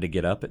 had to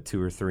get up at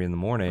 2 or 3 in the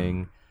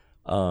morning,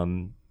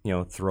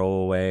 throw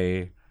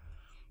away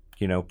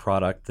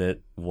product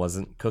that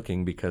wasn't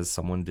cooking because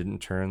someone didn't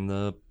turn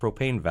the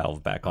propane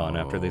valve back on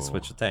after they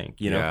switched the tank,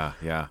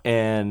 Yeah.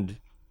 And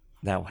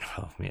that one,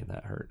 oh man,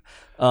 that hurt.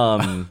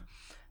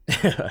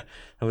 That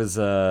was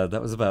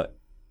about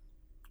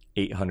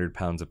 800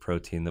 pounds of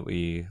protein that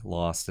we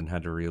lost and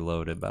had to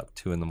reload at about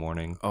 2 in the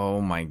morning. Oh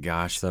my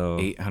gosh. So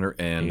 800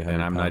 and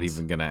I'm not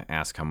even going to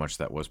ask how much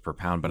that was per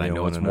pound, but I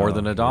know it's more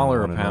than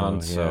 $1 a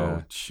pound.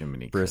 So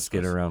Jiminy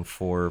Brisket Christmas. Around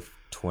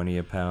 $4.20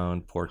 a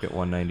pound, pork at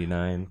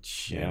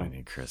 $1.99.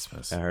 Jiminy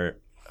Christmas. That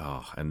hurt.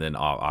 Oh, and then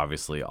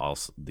obviously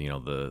also,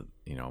 you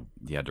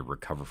had to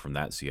recover from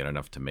that. So you had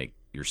enough to make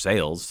your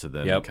sales to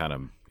then kind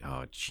of,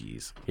 oh,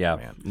 geez. Yeah,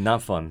 man.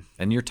 Not fun.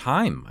 And your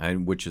time,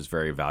 which is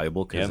very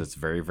valuable because it's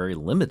very, very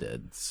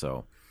limited.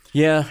 So,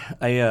 yeah,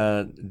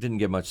 I didn't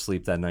get much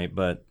sleep that night,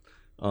 but,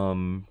 what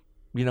are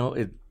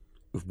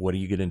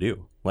you going to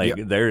do? Like,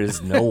 there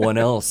is no one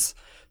else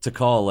to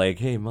call, like,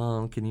 hey,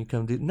 Mom, can you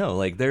come do? No,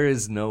 like, there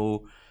is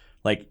no,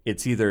 like,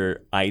 it's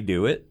either I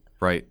do it.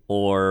 Right.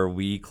 Or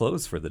we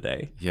close for the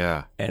day.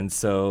 Yeah. And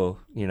so,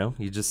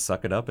 you just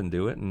suck it up and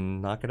do it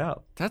and knock it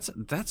out.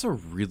 That's a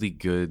really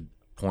good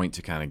point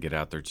to kind of get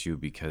out there too,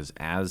 because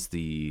as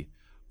the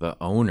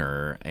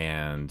owner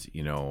and,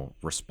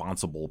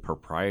 responsible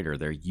proprietor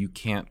there, you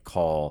can't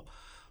call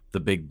the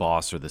big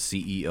boss or the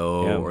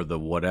CEO or the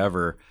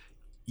whatever.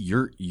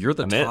 you're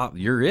the I'm top.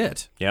 You're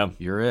it. Yeah.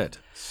 You're it.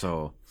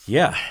 So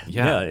Yeah.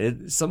 Yeah.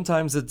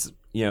 Sometimes it's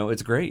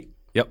it's great.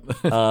 yep.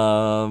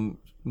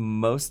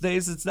 Most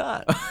days it's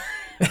not.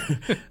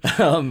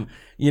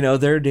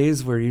 There are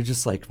days where you're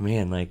just like,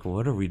 man, like,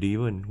 what are we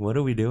doing? What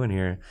are we doing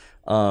here?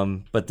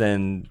 But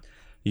then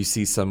you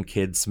see some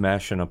kid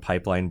smashing a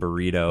pipeline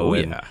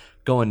burrito and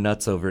going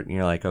nuts over it, and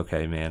you're like,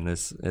 okay, man,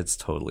 it's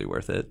totally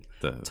worth it.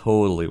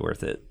 Totally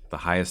worth it. The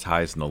highest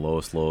highs and the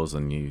lowest lows,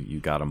 and you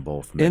got them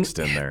both mixed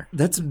in there.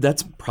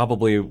 That's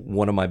probably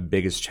one of my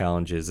biggest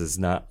challenges, is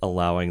not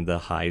allowing the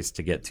highs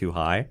to get too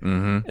high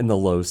and the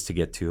lows to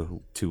get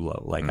too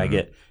low. Like I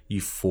get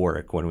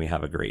euphoric when we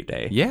have a great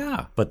day.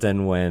 Yeah. But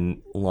then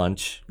when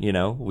lunch,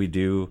 we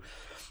do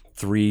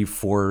 3,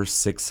 4,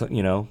 6, under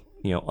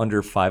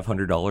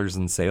 $500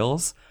 in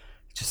sales,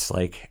 just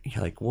like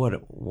you're like, what?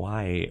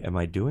 Why am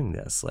I doing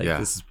this? Like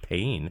this is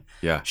pain.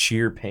 Yeah.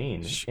 Sheer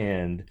pain.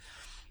 And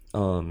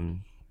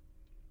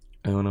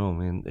I don't know,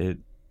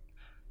 man.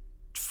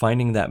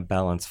 Finding that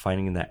balance,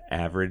 finding that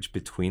average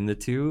between the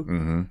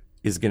two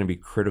is going to be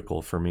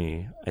critical for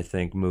me, I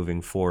think,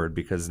 moving forward.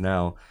 Because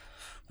now,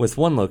 with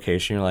one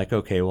location, you're like,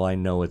 okay, well, I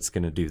know it's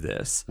going to do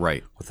this.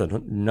 Right. With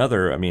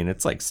another,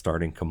 it's like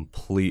starting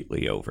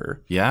completely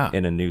over. Yeah.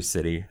 In a new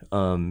city.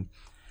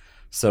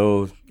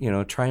 So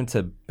trying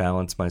to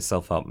balance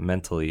myself out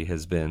mentally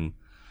has been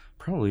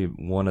probably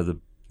one of the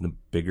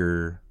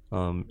bigger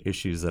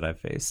issues that I've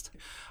faced.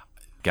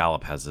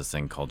 Gallup has this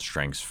thing called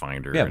Strengths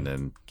Finder, and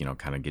then,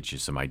 kind of gets you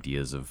some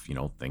ideas of,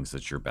 things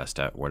that you're best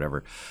at,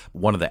 whatever.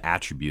 One of the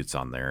attributes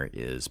on there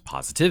is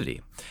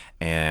positivity.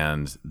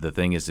 And the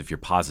thing is, if your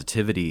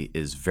positivity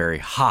is very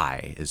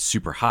high, is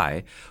super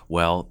high,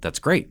 well, that's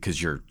great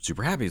because you're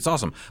super happy. It's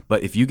awesome.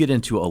 But if you get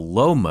into a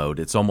low mode,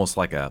 it's almost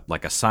like a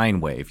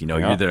sine wave.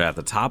 You're either at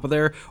the top of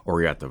there or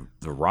you're at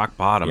the rock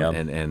bottom.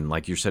 Yep. And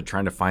like you said,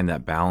 trying to find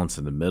that balance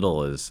in the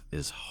middle is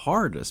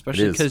hard,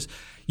 especially because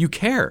you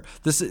care.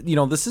 This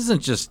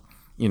isn't just,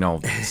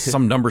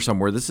 some number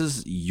somewhere. This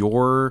is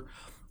your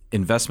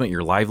investment,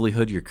 your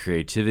livelihood, your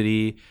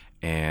creativity,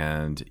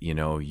 and,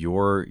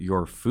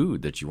 your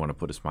food that you want to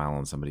put a smile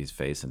on somebody's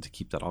face and to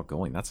keep that all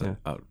going. That's a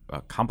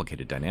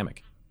complicated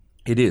dynamic.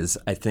 It is.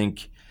 I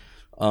think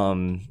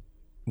one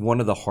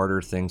of the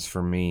harder things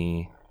for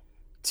me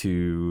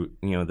to,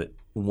 that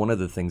one of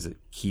the things that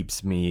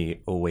keeps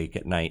me awake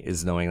at night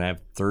is knowing that I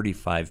have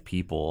 35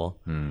 people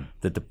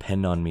that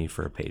depend on me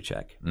for a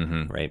paycheck,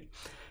 right?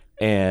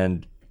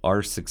 And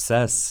our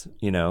success,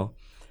 I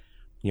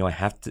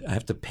have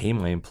to pay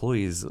my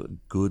employees a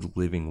good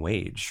living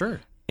wage. Sure.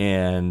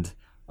 And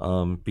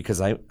because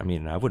I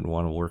wouldn't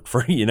want to work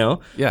for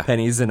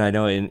pennies, and I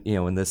know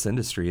in this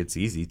industry it's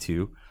easy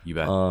to. You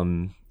bet.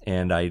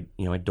 And I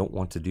don't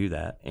want to do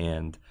that,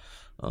 and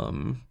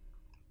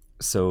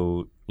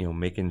so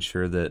making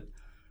sure that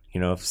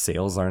if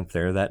sales aren't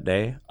there that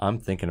day, I'm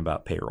thinking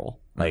about payroll,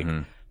 like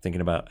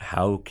thinking about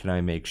how can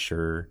I make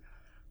sure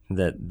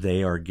that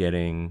they are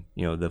getting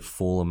the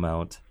full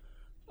amount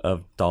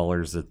of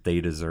dollars that they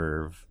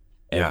deserve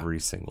every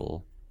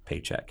single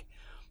paycheck.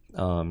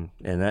 And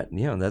that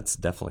that's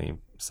definitely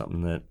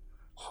something that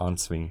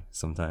haunts me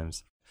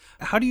sometimes.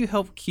 How do you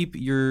help keep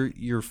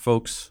your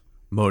folks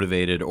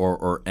motivated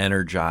or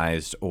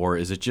energized, or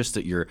is it just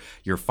that you're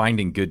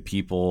finding good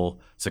people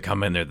to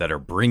come in there that are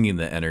bringing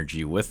the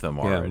energy with them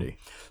already? Yeah.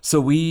 So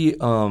we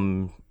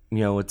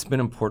it's been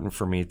important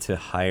for me to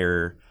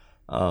hire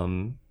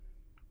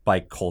by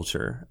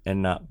culture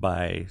and not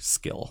by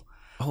skill.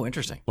 Oh,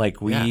 interesting.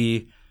 Like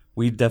we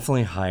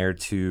definitely hire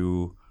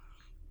to,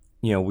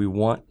 we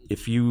want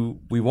you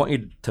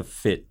to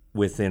fit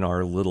within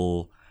our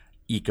little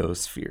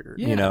ecosphere.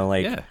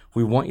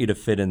 We want you to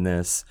fit in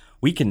this.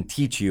 We can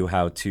teach you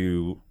how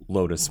to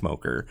load a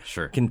smoker.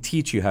 Sure. Can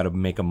teach you how to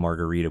make a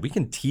margarita. We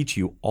can teach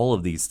you all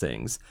of these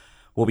things.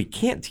 What we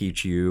can't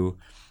teach you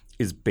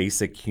is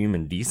basic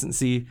human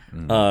decency.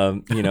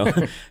 How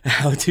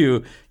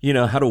to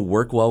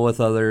work well with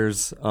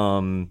others.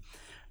 And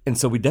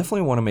so we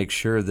definitely want to make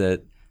sure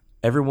that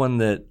everyone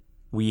that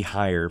we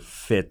hire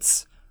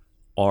fits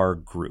our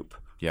group.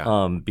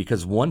 Yeah.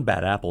 Because one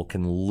bad apple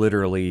can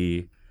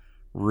literally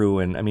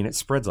ruin. It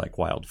spreads like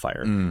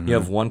wildfire. You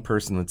have one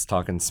person that's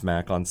talking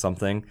smack on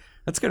something,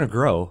 that's going to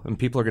grow, and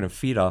people are going to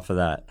feed off of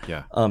that.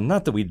 Yeah.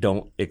 Not that we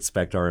don't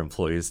expect our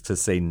employees to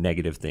say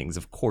negative things.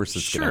 Of course,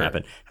 it's going to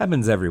happen.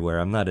 Happens everywhere.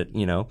 I'm not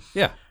I'm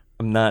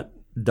not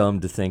dumb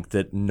to think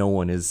that no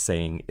one is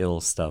saying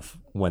ill stuff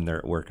when they're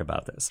at work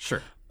about this.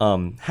 Sure.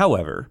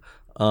 However,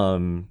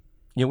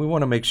 we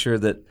want to make sure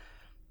that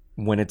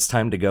when it's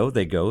time to go,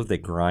 they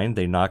grind,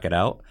 they knock it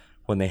out.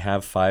 When they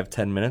have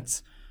 5-10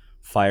 minutes,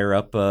 fire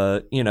up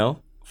the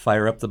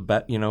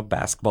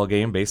basketball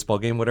game, baseball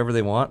game, whatever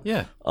they want.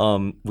 Yeah.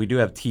 We do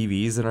have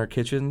TVs in our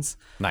kitchens.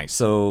 Nice.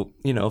 So,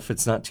 if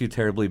it's not too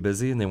terribly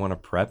busy and they want to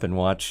prep and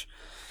watch,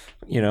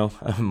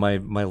 my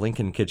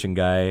Lincoln kitchen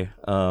guy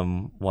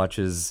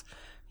watches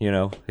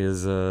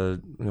his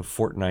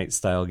Fortnite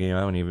style game.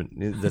 I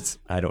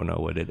don't know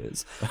what it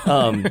is.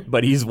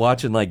 But he's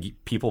watching like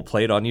people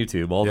play it on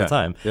YouTube all the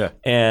time. Yeah.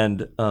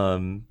 And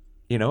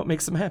it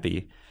makes him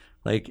happy.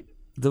 Like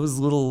those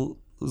little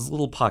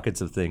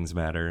pockets of things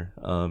matter.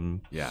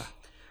 Yeah.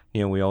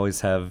 We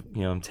always have,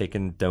 I'm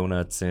taking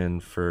donuts in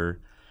for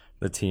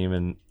the team,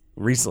 and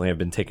recently I've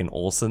been taking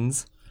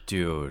Olsen's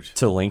Dude.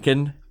 to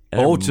Lincoln.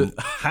 Just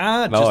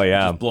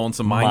blowing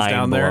some minds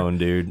down there. Mind blown,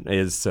 dude. It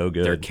is so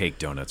good. Their cake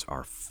donuts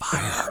are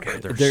fire.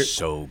 They're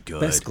so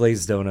good. Best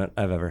glazed donut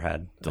I've ever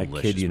had. Delicious,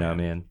 I kid you not,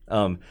 man.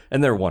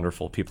 And they're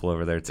wonderful people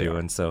over there too. They are.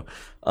 And so,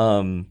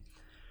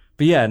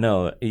 but yeah,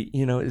 no,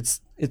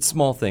 it's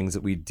small things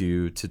that we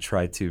do to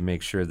try to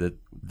make sure that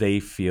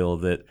they feel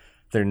that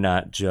they're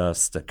not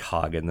just a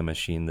cog in the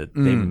machine, that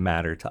they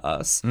matter to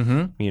us.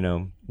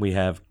 Mm-hmm. We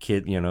have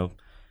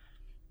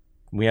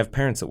we have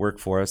parents that work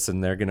for us,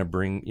 and they're going to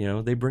bring,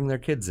 they bring their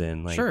kids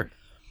in. Like, Sure.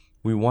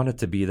 We want it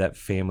to be that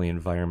family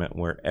environment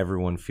where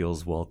everyone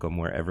feels welcome,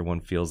 where everyone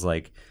feels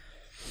like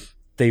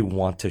they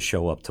want to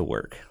show up to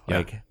work. Yeah.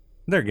 Like,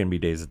 there are going to be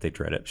days that they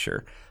dread it,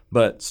 sure.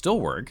 But Still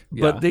work.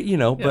 Yeah. but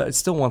but I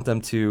still want them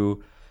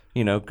to,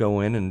 go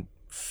in and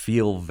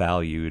feel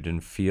valued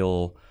and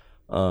feel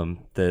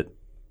that,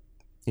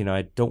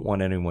 I don't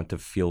want anyone to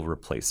feel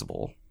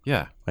replaceable.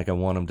 Yeah. Like, I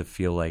want them to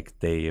feel like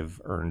they have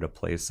earned a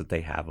place, that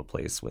they have a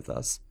place with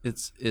us.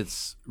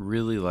 It's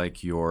really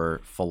like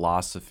your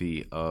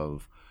philosophy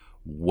of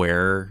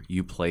where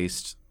you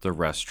placed the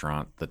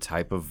restaurant, the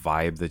type of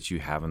vibe that you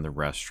have in the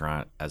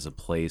restaurant as a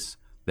place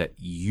that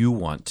you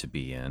want to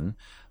be in,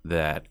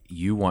 that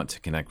you want to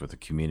connect with the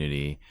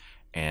community,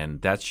 and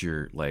that's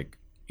your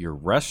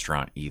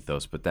restaurant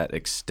ethos, but that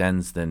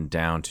extends then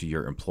down to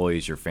your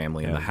employees, your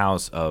family in the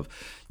house, of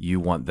you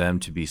want them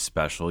to be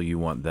special, you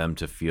want them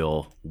to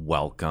feel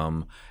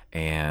welcome,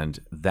 and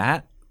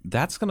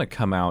that's going to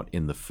come out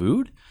in the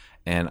food,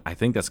 and I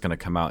think that's going to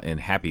come out in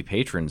happy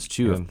patrons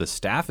too. Yeah. If the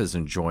staff is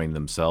enjoying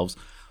themselves,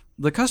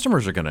 the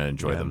customers are going to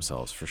enjoy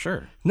themselves for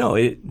sure. No,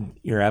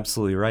 you're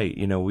absolutely right.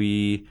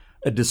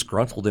 A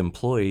disgruntled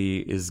employee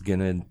is going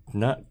to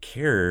not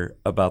care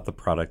about the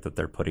product that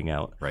they're putting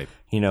out. Right.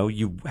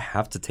 You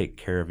have to take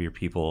care of your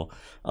people.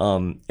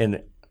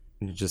 And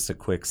just a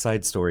quick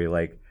side story,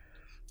 like,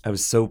 I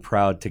was so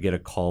proud to get a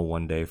call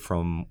one day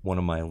from one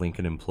of my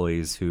Lincoln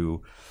employees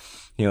who,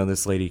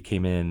 this lady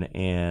came in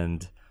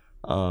and,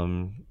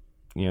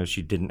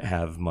 she didn't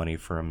have money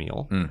for a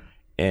meal.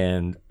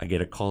 And I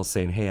get a call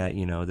saying, hey,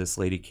 this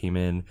lady came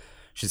in.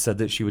 She said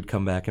that she would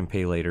come back and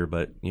pay later,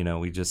 but,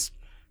 we just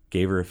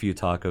gave her a few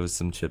tacos,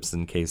 some chips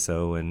and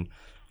queso, and,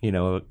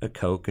 a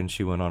Coke, and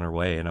she went on her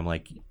way. And I'm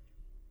like,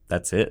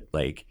 that's it.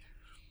 Like,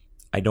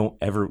 I don't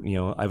ever,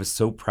 I was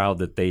so proud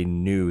that they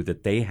knew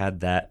that they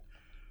had that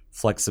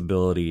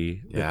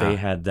flexibility, that they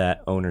had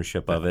that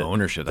ownership of it.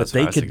 Ownership, that's that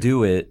they what I was could thinking.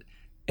 do it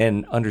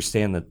and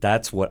understand that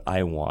that's what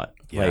I want.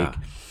 Yeah. Like,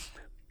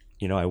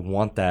 I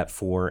want that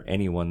for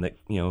anyone that,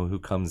 who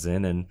comes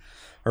in and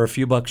are a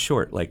few bucks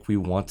short. Like, we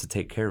want to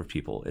take care of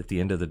people. At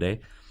the end of the day,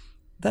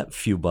 that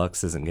few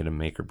bucks isn't going to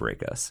make or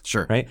break us.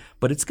 Sure. Right?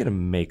 But it's going to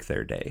make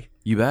their day.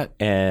 You bet.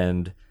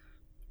 And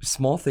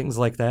small things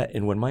like that.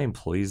 And when my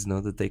employees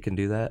know that they can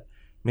do that,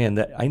 man,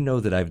 that I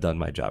know that I've done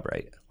my job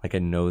right. Like, I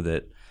know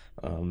that,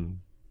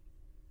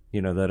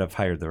 that I've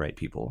hired the right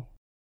people.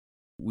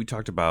 We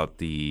talked about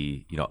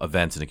the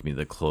events in the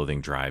community, the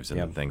clothing drives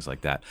and things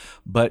like that.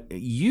 But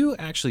you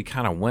actually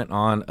kind of went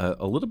on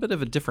a little bit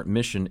of a different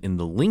mission in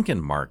the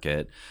Lincoln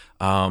market.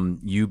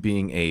 You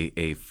being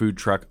a food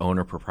truck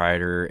owner,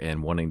 proprietor,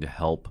 and wanting to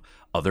help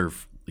other,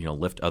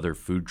 lift other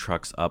food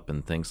trucks up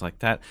and things like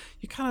that.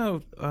 You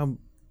kind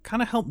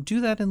of helped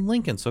do that in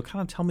Lincoln. So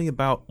kind of tell me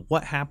about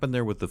what happened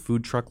there with the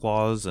food truck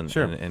laws and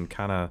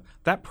kind of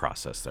that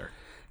process there.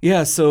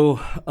 Yeah,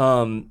 so,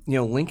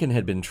 Lincoln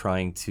had been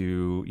trying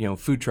to,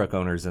 food truck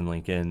owners in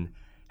Lincoln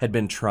had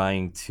been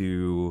trying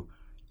to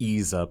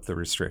ease up the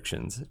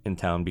restrictions in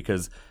town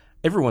because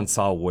everyone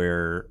saw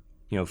where,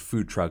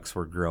 food trucks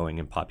were growing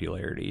in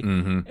popularity.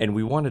 Mm-hmm. And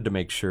we wanted to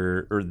make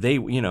sure, or they,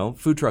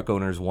 food truck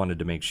owners wanted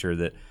to make sure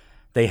that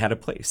they had a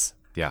place.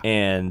 Yeah.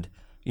 And,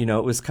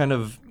 it was kind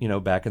of,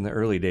 back in the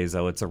early days,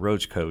 it's a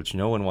roach coach.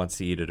 No one wants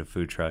to eat at a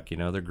food truck.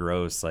 They're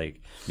gross. Like,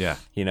 yeah.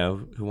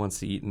 Who wants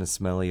to eat in a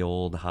smelly,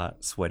 old,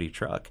 hot, sweaty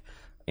truck?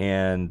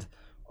 And,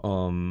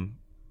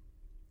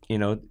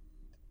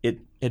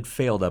 it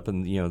failed up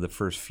in, the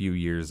first few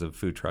years of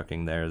food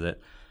trucking there that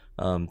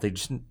they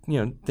just,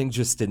 things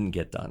just didn't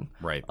get done.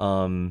 Right.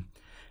 And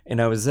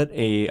I was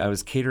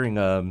catering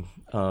a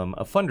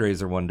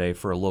fundraiser one day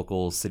for a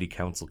local city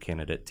council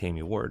candidate,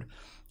 Tammy Ward.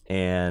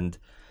 And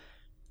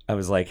I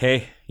was like,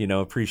 hey,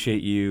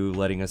 appreciate you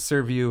letting us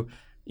serve you.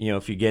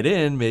 If you get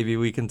in, maybe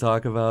we can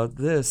talk about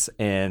this.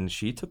 And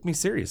she took me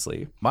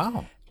seriously.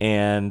 Wow.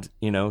 And,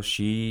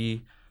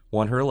 she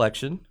won her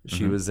election.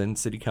 She was in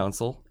city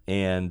council.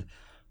 And,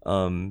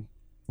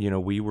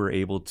 we were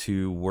able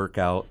to work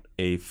out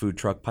a food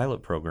truck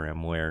pilot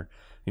program where,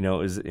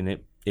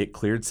 it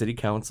cleared city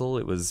council.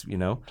 It was, we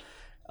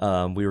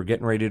were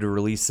getting ready to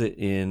release it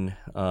in,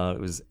 it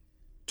was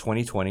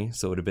 2020,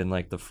 so it would have been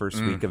like the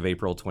first week of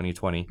April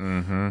 2020.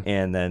 Mm-hmm.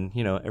 And then,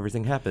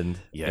 everything happened.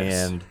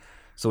 Yes. And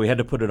so we had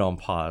to put it on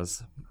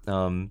pause.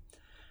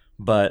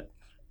 But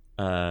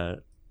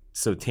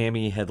So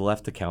Tammy had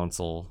left the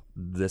council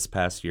this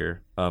past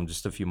year,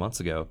 just a few months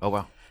ago. Oh,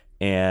 wow.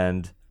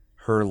 And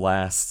her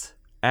last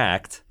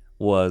act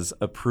was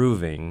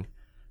approving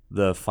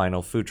the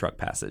final food truck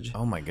passage.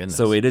 Oh, my goodness.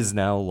 So it is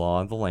now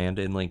law of the land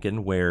in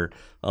Lincoln where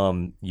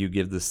you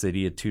give the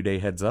city a 2-day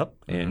heads up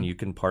and you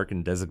can park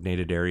in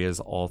designated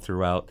areas all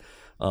throughout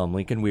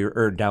Lincoln.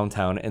 Or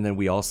downtown. And then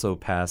we also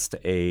passed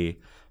a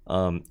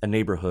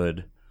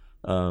neighborhood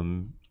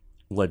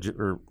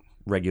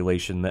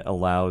regulation that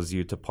allows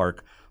you to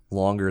park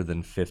longer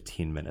than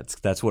 15 minutes.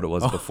 That's what it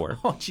was before.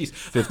 Oh, jeez.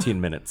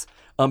 15 minutes.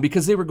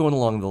 Because they were going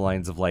along the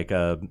lines of like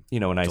an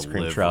ice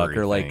cream truck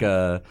or like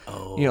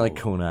like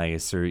Cone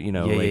Ice or,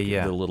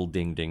 the little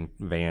ding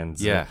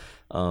vans. Yeah.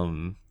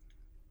 And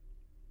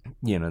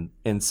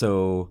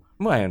so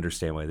I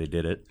understand why they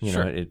did it.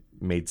 Sure. It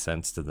made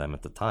sense to them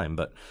at the time.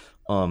 But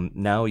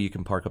now you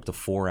can park up to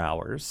 4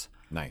 hours.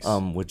 Nice.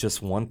 With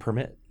just one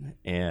permit.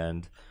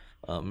 And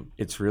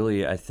it's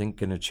really, I think,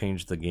 going to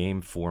change the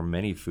game for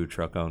many food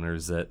truck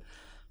owners that,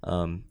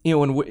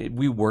 when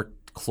we worked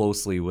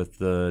closely with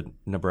the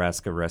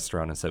Nebraska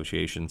Restaurant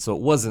Association. So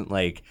it wasn't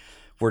like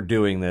we're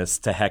doing this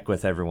to heck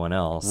with everyone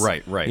else.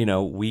 Right.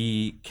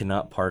 We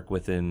cannot park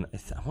within,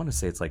 I want to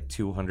say it's like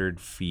 200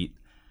 feet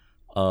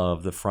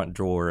of the front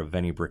door of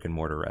any brick and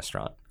mortar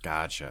restaurant.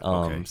 Gotcha.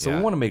 So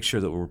we want to make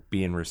sure that we're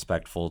being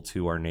respectful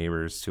to our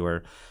neighbors, to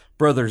our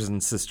brothers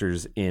and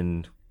sisters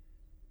in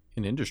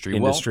industry.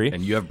 Well,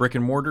 and you have brick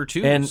and mortar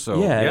too. And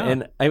so,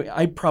 and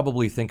I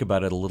probably think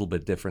about it a little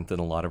bit different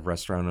than a lot of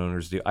restaurant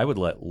owners do. I would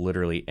let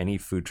literally any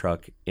food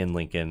truck in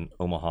Lincoln,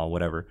 Omaha,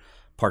 whatever,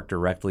 park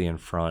directly in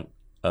front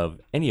of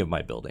any of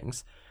my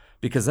buildings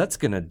because that's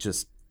going to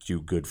just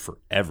do good for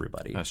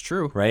everybody. That's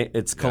true. Right?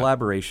 It's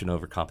collaboration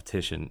over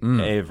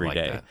competition every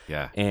day. That.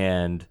 Yeah.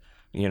 And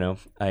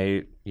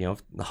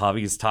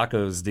Javi's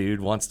Tacos dude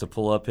wants to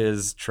pull up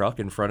his truck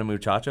in front of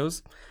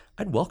Muchachos.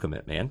 I'd welcome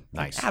it, man.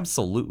 Nice.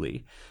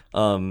 Absolutely.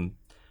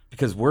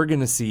 Because we're going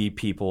to see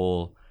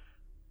people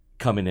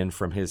coming in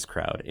from his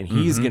crowd, and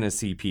he's going to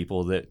see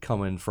people that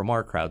come in from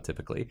our crowd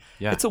typically.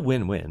 Yeah. It's a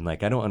win-win.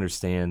 Like, I don't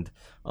understand,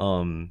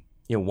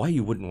 why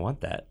you wouldn't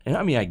want that. And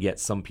I mean, I get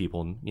some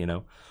people,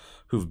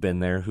 who've been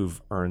there,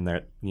 who've earned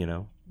that,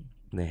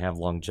 they have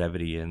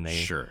longevity and they,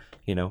 sure.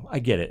 I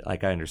get it.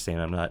 Like, I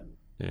understand. I'm not,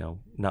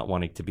 not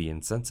wanting to be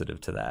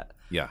insensitive to that.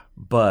 Yeah.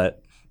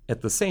 But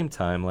at the same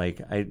time, like,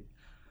 I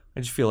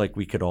just feel like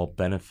we could all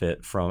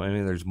benefit from. I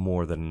mean, there's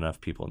more than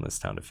enough people in this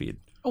town to feed.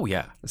 Oh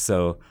yeah.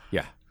 So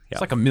yeah, it's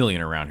like 1 million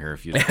around here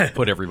if you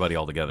put everybody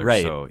all together.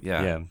 Right. So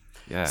yeah.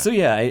 So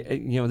yeah,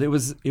 it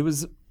was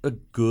a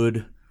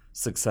good,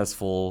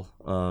 successful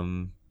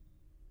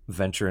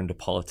venture into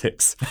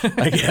politics,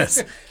 I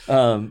guess.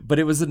 But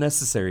it was a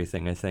necessary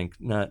thing, I think.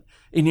 Not.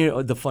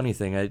 And the funny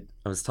thing, I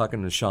was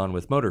talking to Sean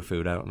with Motor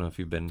Food. I don't know if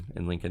you've been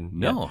in Lincoln.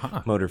 No,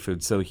 huh? Motor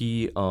Food. So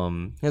he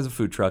has a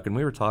food truck, and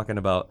we were talking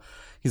about.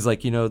 He's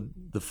like,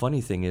 the funny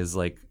thing is,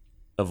 like,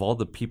 of all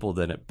the people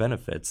that it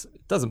benefits,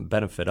 it doesn't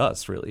benefit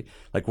us really.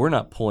 Like, we're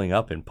not pulling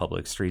up in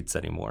public streets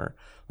anymore.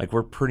 Like,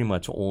 we're pretty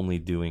much only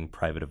doing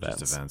private events.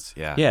 Just events,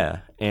 yeah.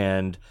 Yeah,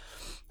 and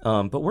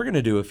but we're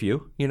gonna do a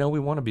few. We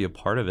want to be a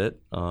part of it.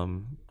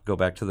 Go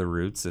back to the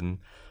roots and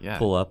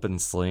pull up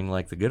and sling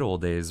like the good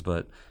old days.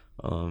 But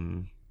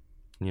I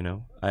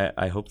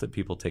hope that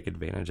people take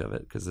advantage of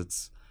it because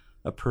it's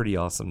a pretty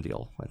awesome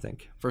deal, I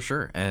think. For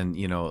sure. And,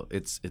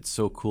 it's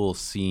so cool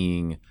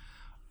seeing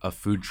a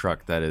food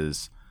truck that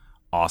is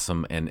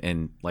awesome.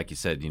 And like you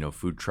said,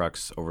 food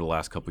trucks over the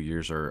last couple of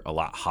years are a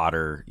lot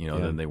hotter,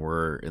 than they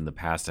were in the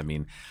past. I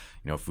mean,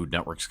 Food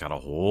Network's got a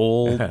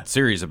whole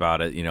series about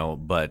it,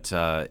 but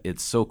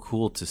it's so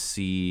cool to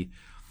see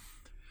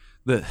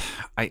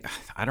I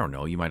don't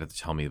know, you might have to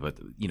tell me, but,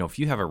 if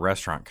you have a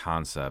restaurant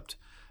concept,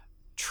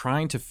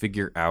 trying to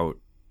figure out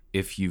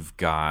if you've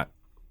got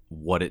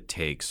what it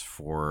takes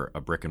for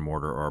a brick and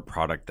mortar or a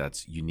product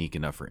that's unique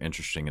enough or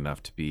interesting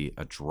enough to be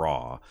a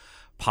draw.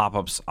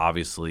 Pop-ups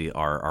obviously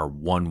are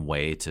one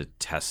way to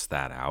test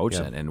that out,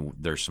 and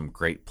there's some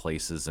great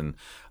places and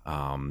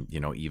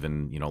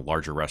even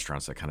larger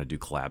restaurants that kind of do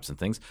collabs and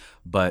things.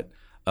 But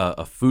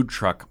a food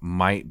truck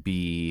might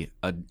be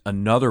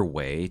another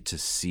way to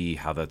see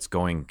how that's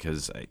going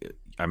because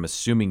I'm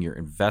assuming your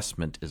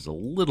investment is a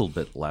little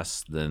bit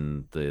less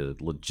than the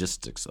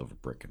logistics of a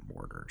brick and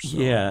mortar. So.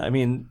 Yeah, I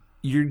mean.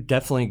 You're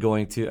definitely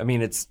going to.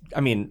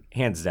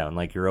 Hands down,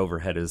 like your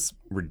overhead is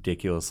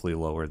ridiculously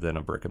lower than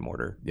a brick and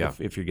mortar. Yeah.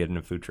 If you're getting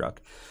a food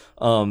truck,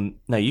 now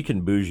you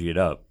can bougie it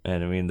up,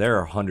 and there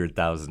are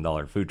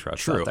 $100,000 food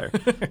trucks out there.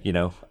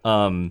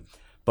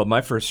 But my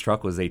first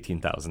truck was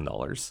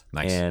 $18,000.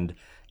 Nice. And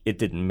it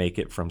didn't make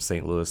it from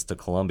St. Louis to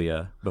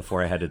Columbia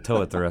before I had to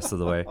tow it the rest of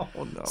the way.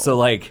 Oh no. So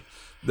like,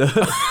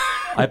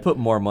 I put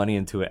more money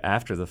into it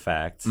after the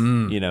fact,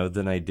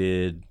 than I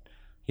did.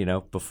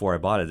 Before I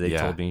bought it, they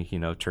told me,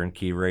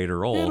 turnkey, ready to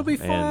roll. It'll be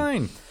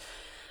fine.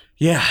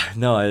 Yeah,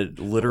 no,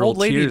 literal Old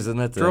lady tears in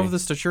that thing. drove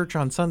this to church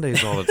on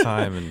Sundays all the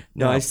time, and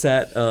No, I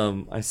sat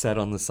on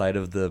the side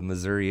of the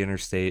Missouri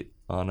Interstate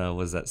on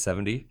was that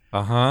 70?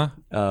 For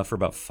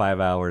about 5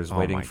 hours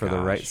waiting for the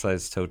right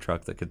size tow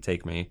truck that could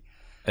take me.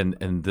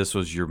 And this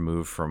was your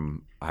move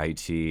from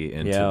IT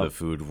into the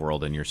food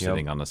world, and you're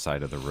sitting on the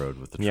side of the road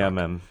with the truck. Yeah,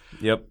 man.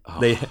 Yep.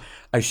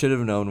 I should have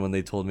known when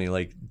they told me,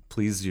 like,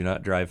 please do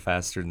not drive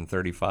faster than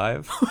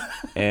 35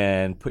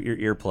 and put your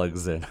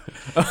earplugs in.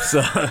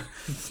 So,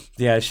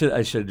 yeah, I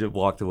should have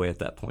walked away at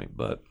that point.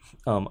 But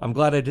I'm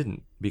glad I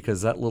didn't,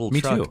 because that little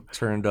truck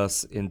turned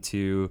us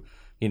into,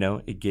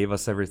 it gave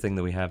us everything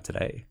that we have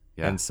today.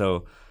 Yeah. And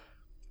so,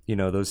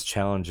 those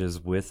challenges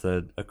with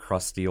a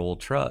crusty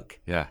old truck.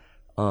 Yeah.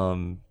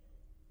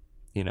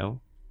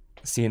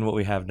 Seeing what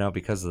we have now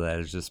because of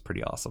that is just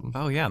pretty awesome.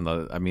 Oh yeah, and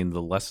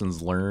the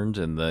lessons learned,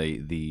 and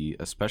the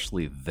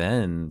especially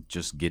then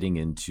just getting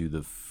into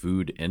the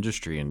food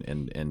industry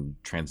and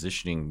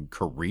transitioning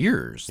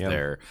careers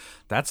there.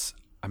 That's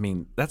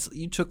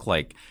you took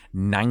like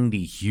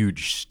 90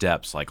 huge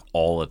steps like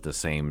all at the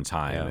same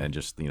time, and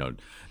just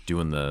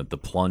doing the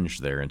plunge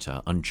there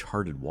into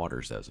uncharted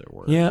waters, as it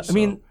were. Yeah,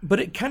 so.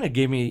 But it kind of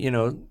gave me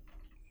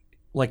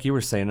like you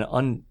were saying,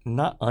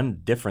 not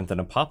undifferent than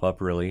a pop-up,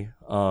 really.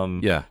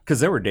 Because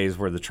there were days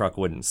where the truck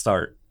wouldn't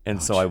start,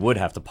 and so I would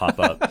have to pop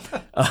up.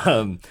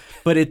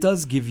 But it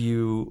does give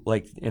you,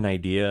 like, an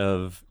idea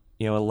of,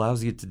 it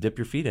allows you to dip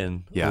your feet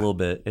in a little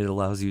bit. It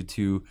allows you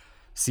to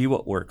see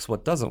what works,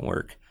 what doesn't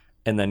work,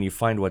 and then you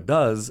find what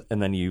does,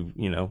 and then you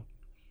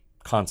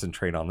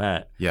concentrate on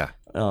that. Yeah.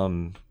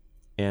 And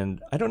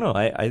I don't know,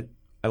 I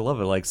love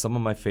it. Like, some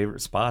of my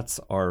favorite spots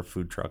are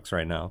food trucks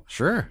right now.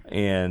 Sure.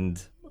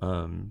 And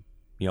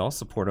I'll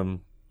support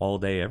them all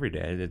day, every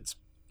day.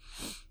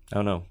 I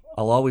don't know.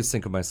 I'll always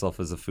think of myself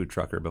as a food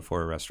trucker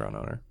before a restaurant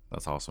owner.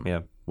 That's awesome.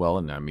 Yeah. Well,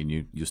 and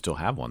you still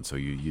have one, so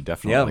you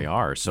definitely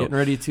are. So getting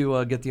ready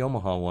to get the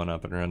Omaha one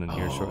up and running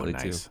here shortly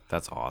too.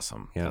 That's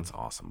awesome. Yeah. That's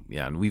awesome.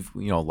 Yeah, and we've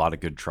a lot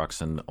of good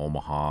trucks in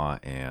Omaha,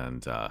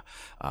 and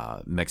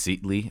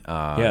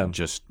Mexican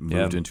just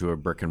moved into a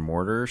brick and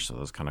mortar, so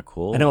that's kind of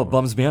cool. I know, it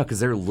bums me out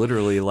because they're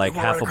literally like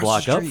half a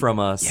block up from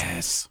us.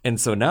 Yes. And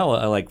so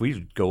now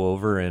we go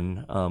over,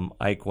 and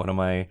Ike, one of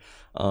my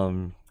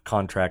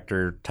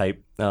contractor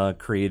type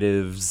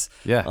creatives,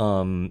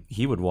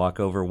 he would walk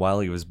over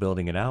while he was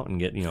building it out and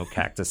get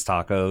cactus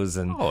tacos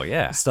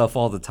and stuff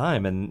all the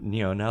time, and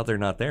now they're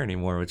not there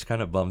anymore, which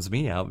kind of bums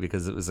me out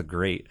because it was a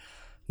great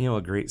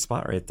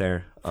spot right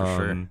there. For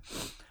sure.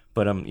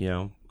 But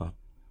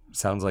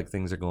sounds like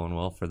things are going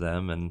well for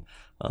them, and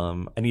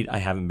I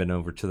haven't been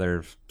over to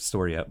their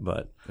store yet,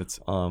 but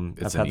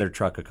I've had their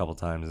truck a couple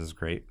times. It's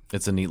great.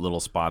 It's a neat little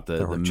spot.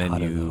 The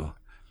menu. Though.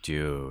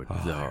 Dude,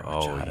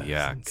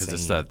 yeah, because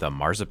it's the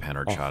marzipan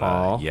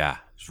horchata. Yeah,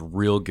 it's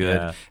real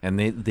good, and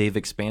they've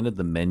expanded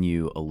the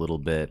menu a little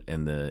bit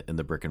in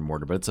the brick and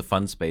mortar, but it's a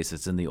fun space.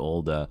 It's in the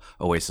old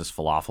Oasis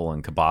Falafel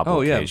and Kebab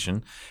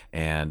location,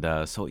 and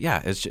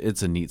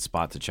it's a neat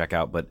spot to check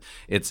out. But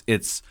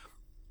it's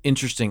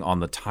interesting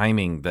on the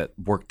timing that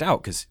worked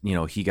out, because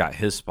he got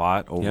his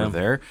spot over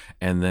there,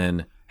 and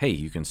then, hey,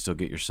 you can still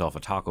get yourself a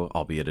taco,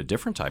 albeit a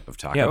different type of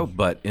taco,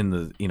 but in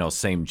the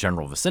same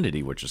general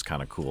vicinity, which is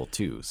kind of cool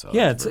too. So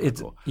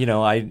it's cool.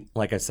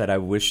 Like I said, I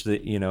wish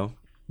that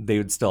they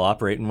would still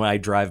operate, and when I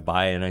drive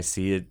by and I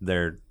see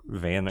their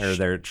van or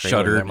their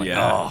trailer, shuttered, I'm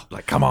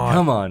like, come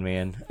on,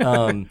 man.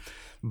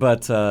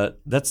 But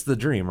that's the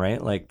dream,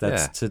 right? Like,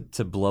 that's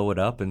to blow it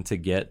up and to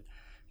get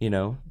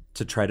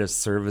to try to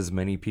serve as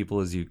many people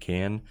as you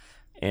can.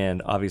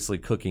 And obviously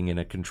cooking in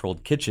a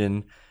controlled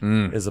kitchen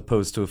as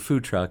opposed to a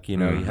food truck, you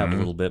have a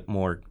little bit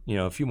more,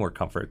 a few more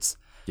comforts.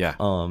 Yeah.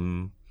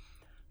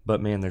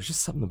 But man, there's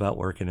just something about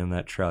working in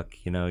that truck.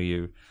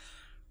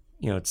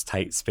 It's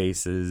tight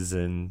spaces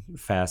and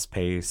fast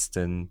paced,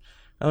 and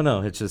I don't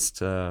know. It's just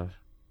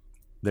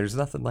there's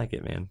nothing like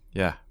it, man.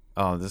 Yeah.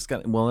 Oh, that's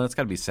got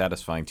to be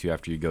satisfying too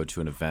after you go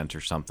to an event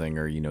or something,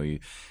 or you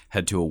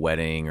head to a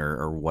wedding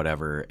or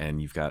whatever,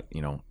 and you've got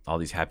all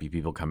these happy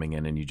people coming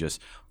in, and you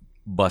just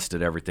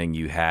busted everything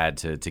you had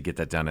to get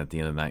that done at the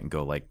end of the night and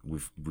go, like,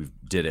 we've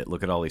did it.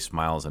 Look at all these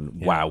smiles,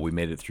 and wow, we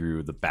made it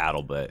through the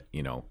battle, but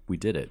we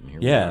did it, and here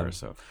we are.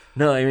 So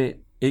no,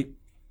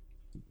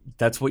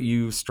 that's what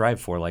you strive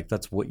for. Like,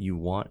 that's what you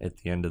want at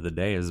the end of the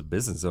day as a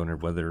business owner,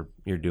 whether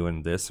you're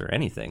doing this or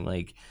anything.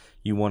 Like,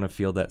 you want to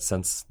feel that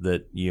sense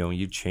that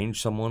you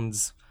changed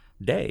someone's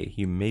day,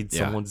 you made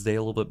someone's day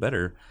a little bit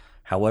better,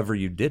 however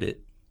you did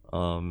it.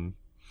 And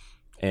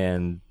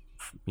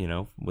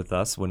with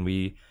us, when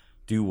we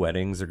do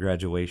weddings or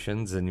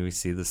graduations and we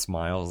see the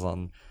smiles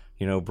on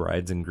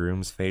brides and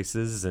grooms'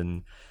 faces,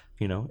 and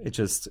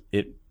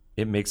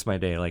it makes my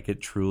day. Like,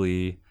 it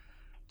truly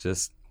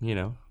just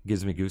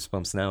gives me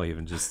goosebumps now,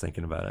 even just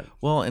thinking about it.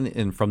 Well,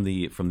 and from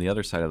the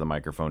other side of the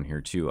microphone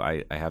here too,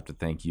 I have to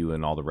thank you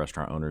and all the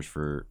restaurant owners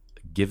for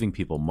giving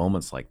people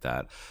moments like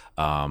that.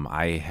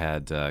 I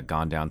had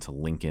gone down to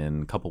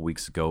Lincoln a couple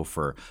weeks ago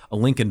for a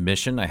Lincoln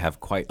mission. I have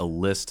quite a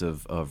list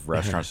of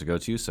restaurants to go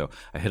to, so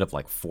I hit up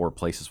like 4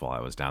 places while I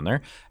was down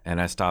there,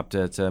 and I stopped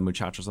at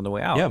Muchachos on the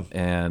way out. Yeah.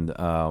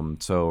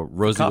 And so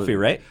Rosie, Coffee,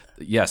 right?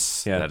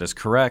 Yes, Yeah. that is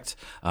correct.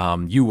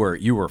 You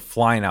were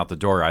flying out the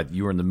door.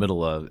 You were in the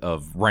middle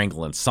of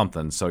wrangling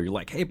something, so you're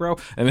like, "Hey, bro,"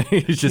 and it's I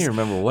just can't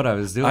remember what I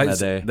was doing that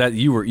day. that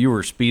you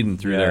were speeding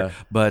through Yeah. there.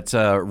 But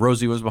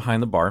Rosie was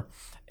behind the bar,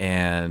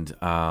 and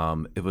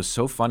it was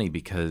so funny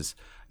because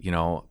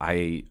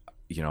I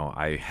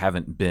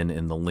haven't been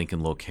in the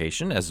Lincoln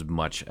location as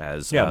much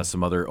as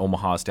some other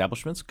Omaha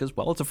establishments because,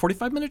 well, it's a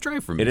 45-minute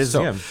drive from me. It is,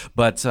 so, yeah.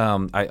 But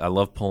I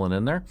love pulling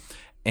in there,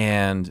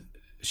 and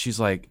she's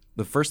like,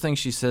 the first thing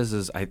she says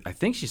is, I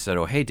think she said,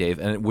 "Oh, hey, Dave,"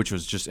 and which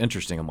was just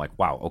interesting. I'm like,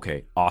 wow,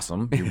 okay,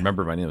 awesome. You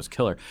remember my name was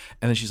killer.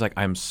 And then she's like,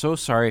 "I'm so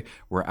sorry,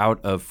 we're out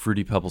of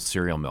Fruity Pebbles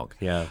cereal milk."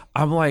 Yeah.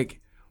 I'm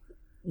like,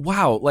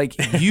 wow, like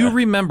you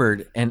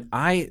remembered, and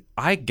I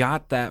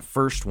got that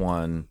first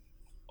one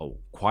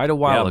quite a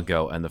while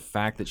ago, and the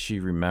fact that she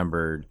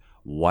remembered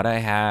what I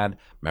had,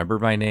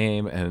 remembered my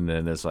name, and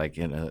then it's like,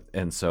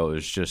 and so it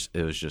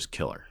was just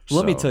killer.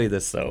 Let me tell you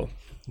this though,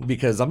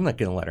 because I'm not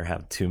going to let her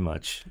have too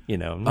much.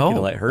 I'm not going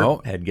to let her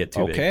head get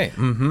too big. Okay.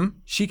 Mm-hmm.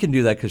 She can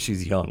do that because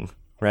she's young,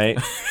 right?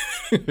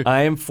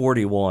 I am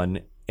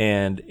 41,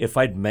 and if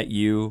I'd met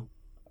you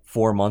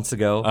 4 months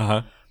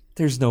ago,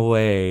 there's no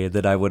way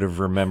that I would have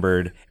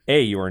remembered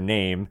A, your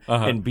name,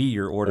 and B,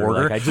 your order.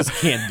 Like, I just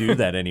can't do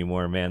that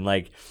anymore, man.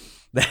 Like,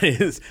 that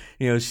is,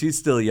 she's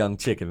still a young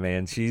chicken,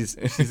 man. She's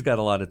got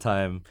a lot of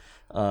time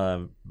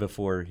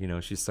before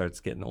she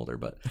starts getting older,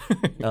 but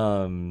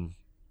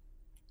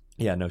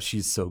yeah, no,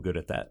 she's so good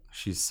at that.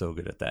 She's so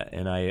good at that,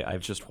 and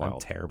I'm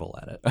terrible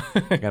at it.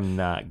 Like, I'm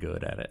not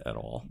good at it at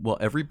all. Well,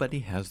 everybody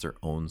has their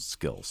own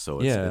skills,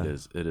 so it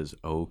is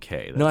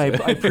okay. No, I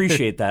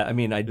appreciate that. I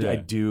mean, I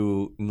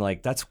do,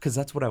 like, that's because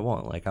that's what I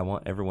want. Like, I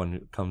want everyone who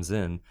comes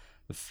in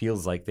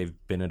feels like they've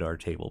been at our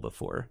table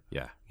before.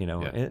 Yeah.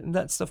 And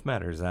that stuff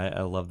matters.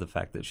 I love the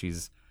fact that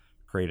she's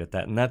great at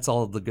that, and that's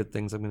all the good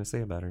things I'm going to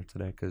say about her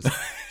today because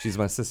she's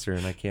my sister,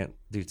 and I can't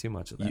do too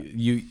much of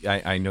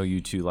that. I know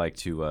you two like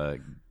to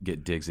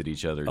get digs at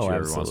each other too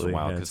every once in a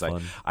while because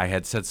I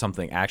had said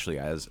something actually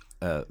as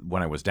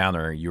when I was down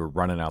there, you were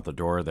running out the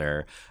door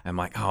there. I'm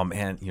like, oh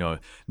man,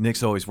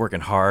 Nick's always working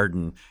hard,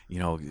 and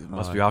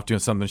must be off doing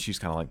something. She's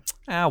kind of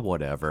like,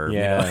 whatever.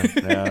 Yeah,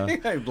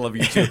 I love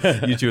you two.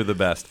 You two are the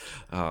best.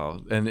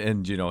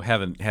 And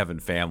having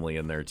family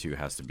in there too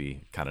has to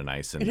be kind of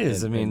nice. And it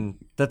is.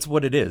 That's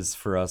what it is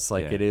for us.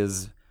 Like, it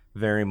is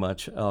very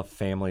much a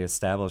family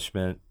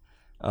establishment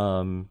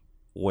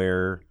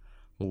where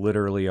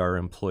literally our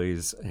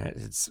employees.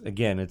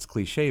 It's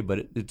cliche,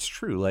 but it's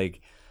true. Like,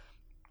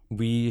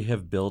 we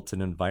have built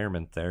an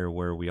environment there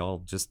where we all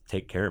just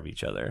take care of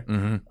each other.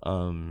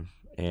 Mm-hmm.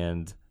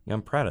 And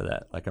I'm proud of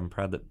that. Like, I'm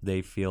proud that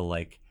they feel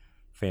like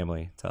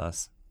family to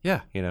us.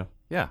 Yeah.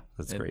 Yeah,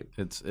 that's great.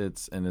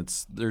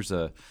 There's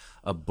a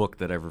book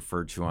that I've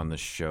referred to on the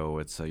show.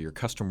 It's Your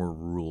Customer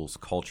Rules,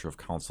 Culture of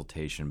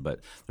Consultation,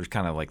 but there's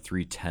kind of like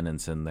 3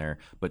 tenets in there,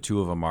 but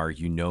 2 of them are,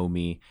 you know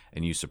me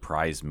and you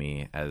surprise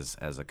me as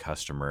a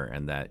customer,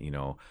 and that,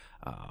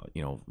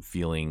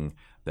 feeling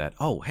that,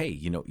 oh, hey,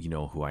 you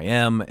know who I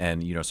am,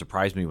 and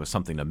surprise me with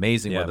something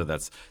amazing, whether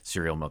that's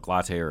cereal milk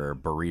latte or a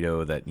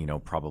burrito that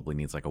probably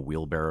needs like a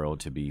wheelbarrow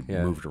to be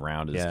moved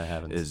around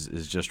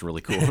is just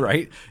really cool,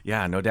 right?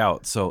 Yeah, no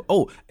doubt. So,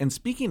 and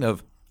speaking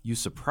of you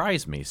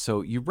surprise me,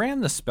 so you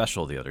ran the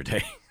special the other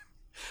day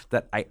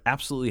that I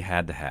absolutely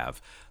had to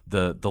have.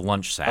 The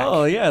lunch sack.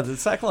 Oh yeah, the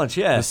sack lunch.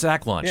 Yeah, the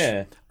sack lunch.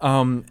 Yeah.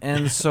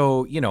 And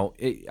so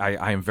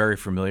I am very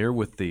familiar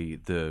with the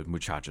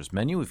Muchachos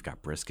menu. We've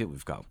got brisket,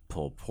 we've got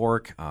pulled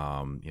pork.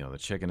 The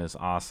chicken is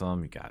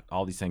awesome. You got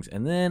all these things,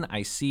 and then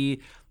I see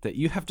that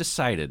you have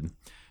decided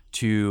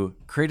to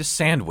create a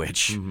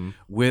sandwich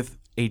with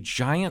a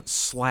giant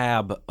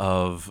slab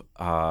of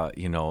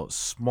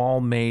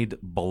small made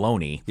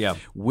bologna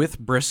with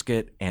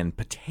brisket and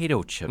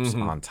potato chips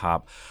on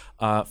top.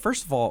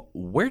 First of all,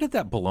 where did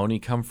that bologna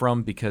come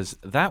from? Because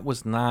that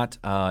was not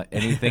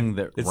anything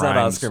that it's rhymes. not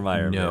Oscar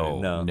Mayer.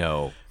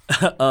 No.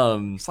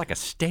 It's like a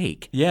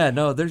steak. Yeah,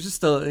 no, there's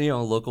just a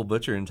local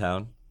butcher in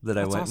town that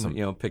I went awesome.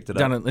 and picked it up.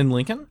 Down in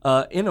Lincoln?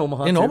 In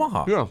Omaha. In too.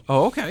 Omaha. Yeah.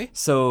 Oh, okay.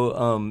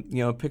 So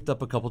picked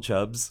up a couple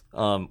chubs,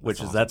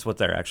 that's what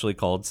they're actually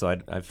called. So I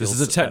feel this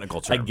is a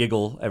technical term. I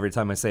giggle every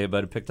time I say it,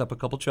 but I picked up a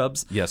couple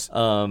chubs. Yes.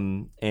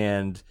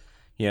 And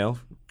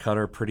cut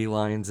our pretty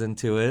lines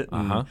into it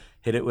and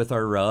hit it with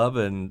our rub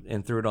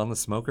and threw it on the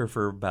smoker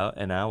for about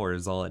an hour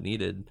is all it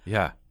needed.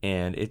 Yeah.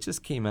 And it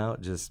just came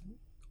out just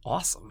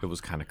awesome. It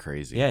was kind of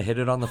crazy. Yeah, hit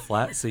it on the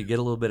flat so you get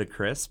a little bit of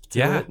crisp to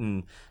it.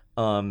 And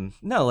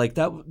no, like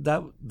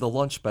that the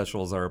lunch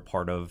specials are a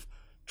part of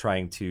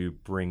trying to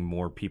bring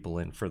more people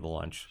in for the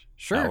lunch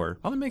hour.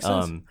 Oh, that makes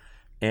sense.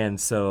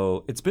 And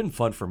so it's been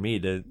fun for me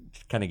to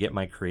kind of get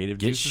my creative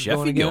juices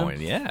chefy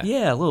going again. Yeah.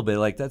 Yeah, a little bit.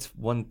 Like, that's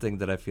one thing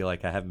that I feel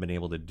like I haven't been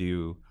able to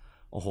do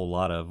a whole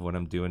lot of when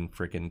I'm doing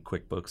freaking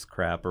QuickBooks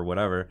crap or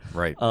whatever.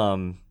 Right.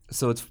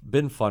 So it's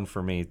been fun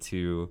for me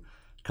to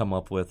come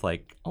up with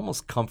like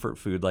almost comfort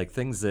food, like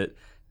things that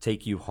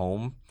take you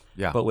home.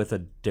 Yeah. But with a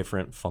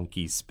different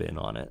funky spin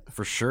on it.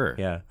 For sure.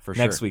 Yeah. For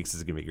Next sure. week's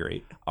is going to be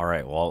great. All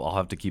right. Well, I'll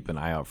have to keep an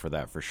eye out for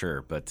that for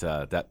sure. But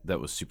that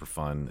was super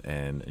fun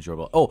and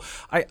enjoyable. Oh,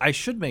 I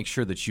should make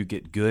sure that you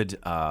get good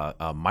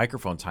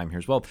microphone time here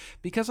as well,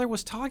 because I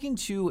was talking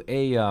to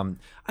a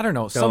I don't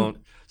know,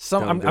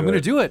 I'm going to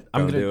do it.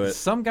 I'm going to do it.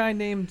 Some guy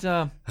named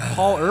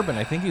Paul Urban.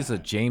 I think he's a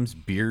James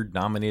Beard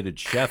nominated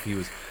chef. He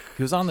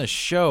was on this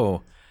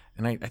show.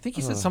 And I think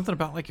he said something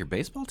about like your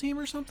baseball team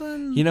or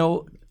something. You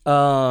know,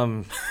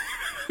 I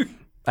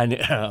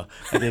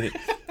didn't.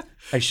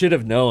 I should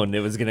have known it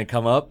was going to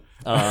come up.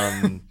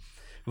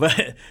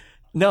 But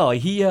no,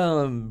 he,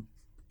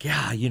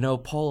 yeah, you know,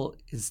 Paul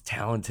is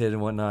talented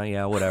and whatnot.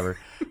 Yeah, whatever.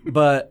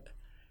 But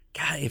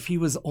God, if he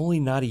was only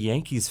not a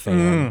Yankees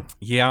fan,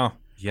 yeah.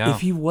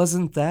 If he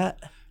wasn't that,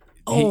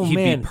 he'd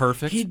man, be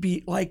perfect. He'd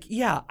be like,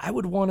 yeah, I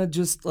would want to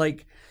just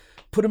like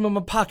put him in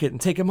my pocket and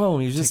take him home.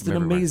 He's just an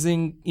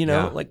amazing, you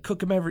know, like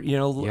cook him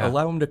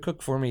allow him to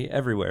cook for me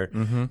everywhere.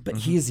 But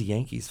he is a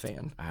Yankees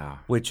fan,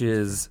 which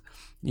is,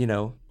 you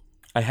know,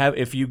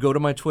 if you go to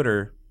my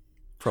Twitter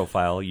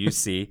profile, you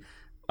see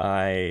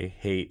I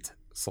hate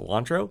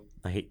cilantro.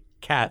 I hate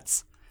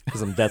cats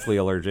because I'm deathly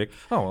allergic.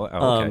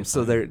 Okay.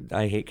 So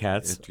I hate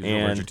cats.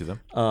 You're allergic to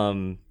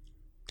them.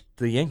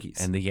 The Yankees.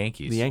 And the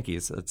Yankees. The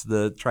Yankees. It's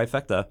the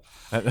trifecta.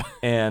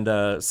 And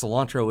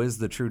cilantro is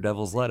the true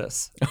devil's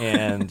lettuce.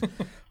 And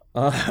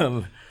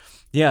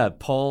yeah,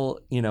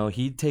 Paul, you know,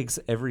 he takes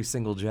every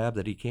single jab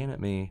that he can at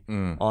me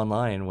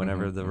online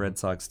whenever the Red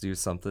Sox do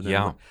something.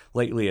 Yeah. And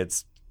lately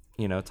it's,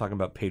 you know, talking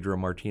about Pedro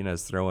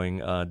Martinez throwing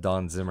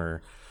Don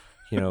Zimmer,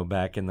 you know,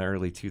 back in the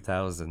early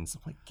 2000s.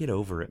 I'm like, get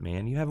over it,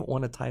 man. You haven't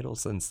won a title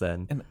since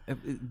then.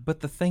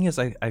 But the thing is,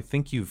 I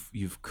think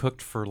you've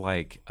cooked for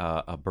like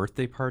a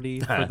birthday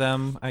party for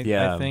them. I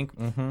think.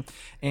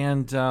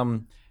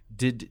 And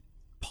did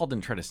Paul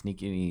didn't try to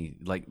sneak any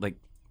like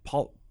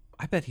Paul?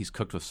 I bet he's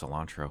cooked with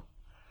cilantro.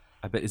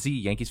 I bet is he a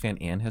Yankees fan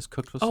and has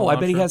cooked with cilantro? Oh, I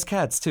bet he has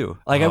cats too.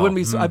 Like I wouldn't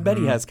be. I bet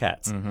he has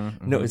cats.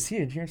 No, is he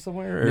in here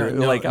somewhere?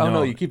 Or, I don't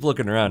know. You keep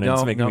looking around and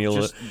it's making me a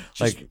little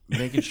just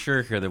making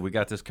sure here that we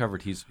got this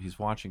covered. He's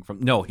watching from.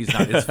 No, he's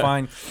not. It's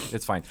fine.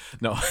 It's fine.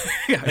 No,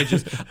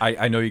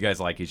 I know you guys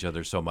like each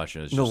other so much,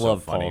 and it's just so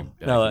funny.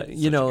 No,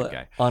 you know,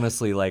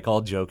 honestly, like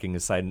all joking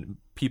aside,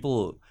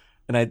 people,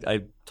 and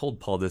I told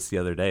Paul this the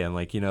other day. I'm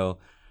like, you know,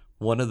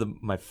 one of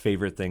my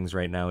favorite things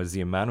right now is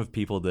the amount of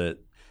people that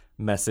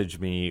message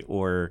me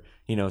or,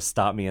 you know,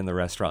 stop me in the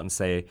restaurant and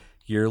say,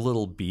 your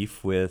little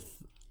beef with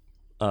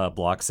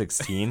Block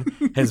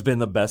 16 has been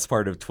the best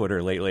part of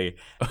Twitter lately.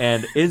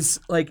 And it's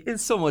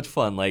so much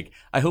fun. Like,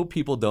 I hope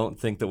people don't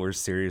think that we're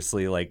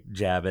seriously like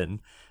jabbing,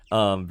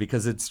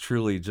 because it's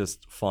truly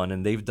just fun.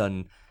 And they've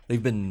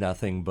been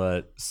nothing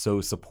but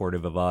so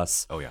supportive of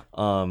us. Oh yeah.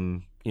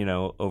 You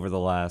know, over the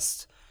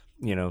last,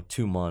 you know,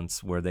 2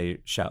 months where they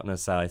shouting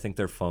us out. I think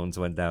their phones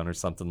went down or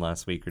something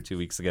last week or 2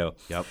 weeks ago.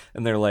 Yep.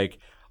 And they're like,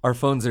 our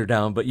phones are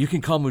down, but you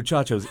can call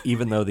Muchachos,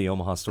 even though the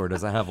Omaha store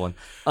doesn't have one.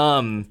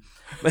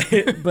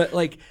 But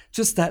like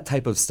just that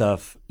type of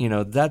stuff, you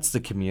know, that's the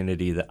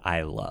community that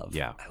I love.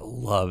 Yeah. I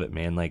love it,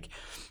 man. Like,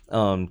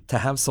 to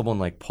have someone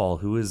like Paul,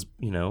 who is,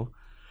 you know,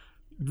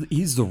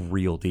 he's the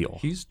real deal.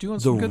 He's doing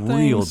some good things. The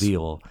real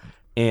deal.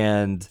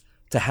 And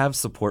to have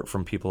support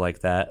from people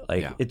like that,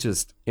 like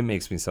it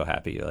makes me so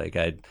happy. Like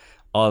I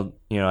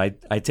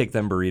take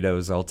them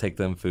burritos, I'll take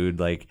them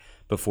food like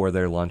before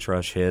their lunch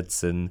rush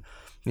hits, and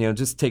you know,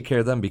 just take care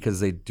of them because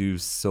they do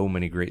so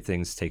many great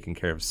things, taking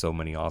care of so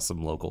many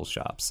awesome local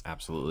shops.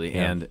 Absolutely.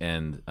 Yeah.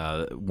 And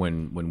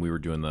when we were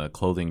doing the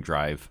clothing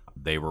drive,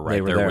 they were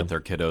there with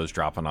their kiddos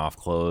dropping off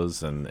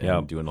clothes and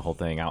doing the whole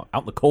thing out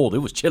in the cold. It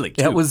was chilly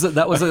too. That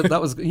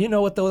was you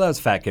know what though? That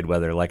was fat kid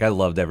weather. Like I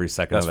loved every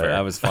second of it.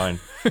 I was fine.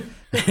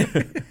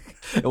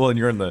 Well, and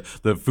you're in the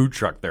food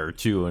truck there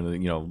too,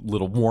 and you know, a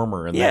little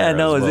warmer. It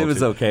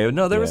was okay.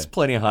 No, there was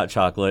plenty of hot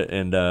chocolate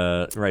and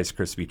Rice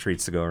Krispie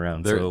treats to go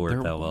around, so it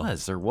worked out well.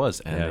 There was,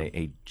 and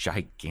a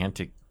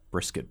gigantic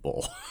brisket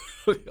bowl.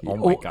 Oh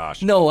my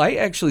gosh! No, I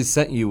actually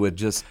sent you with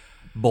just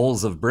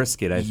bowls of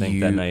brisket. I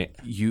think that night.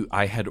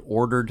 I had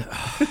ordered.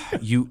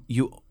 You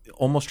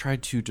almost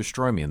tried to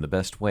destroy me in the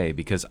best way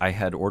because I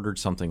had ordered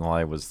something while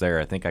I was there.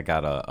 I think I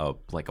got a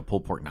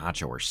pulled pork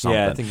nacho or something.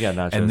 Yeah, I think you got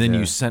nachos. And then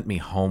you sent me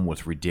home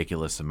with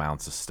ridiculous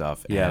amounts of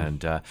stuff. Yeah.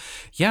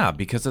 And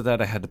because of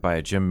that, I had to buy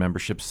a gym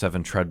membership,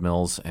 7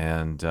 treadmills,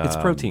 and it's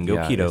protein. Go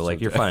keto.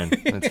 Like you're fine.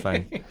 It's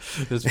fine.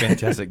 It's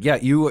fantastic. Yeah,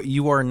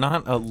 you are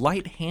not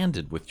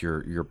light-handed with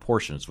your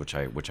portions, which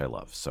I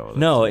love. So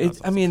no,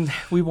 I mean,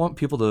 we want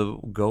people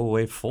to go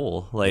away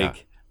full.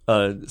 Like.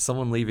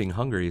 Someone leaving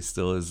hungry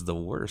still is the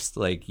worst.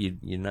 Like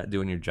you're not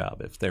doing your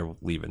job if they're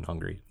leaving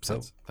hungry.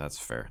 So that's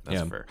fair.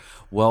 That's fair.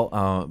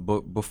 Well,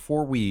 but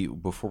before we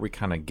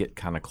kind of get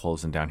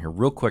closing down here,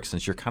 real quick,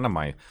 since you're kind of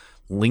my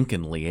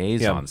Lincoln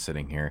liaison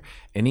sitting here.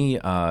 Any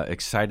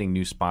exciting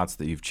new spots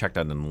that you've checked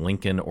out in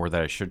Lincoln or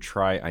that I should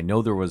try? I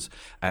know there was,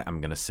 I'm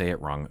going to say it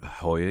wrong.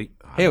 Hell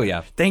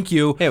yeah. Thank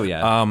you. Hell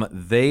yeah.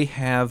 They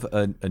have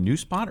a new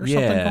spot or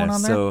something going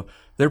on there? So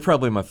they're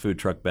probably my food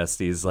truck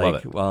besties.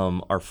 Love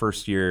Like our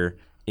first year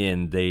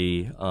in,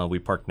 we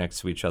parked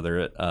next to each other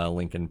at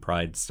Lincoln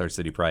Pride, Star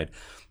City Pride.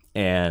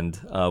 And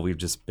we've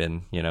just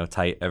been,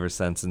 tight ever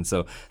since. And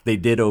so they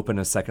did open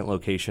a second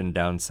location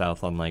down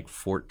south on like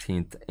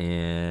 14th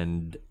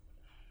and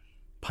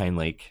Pine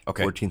Lake.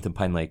 Okay. 14th and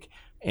Pine Lake.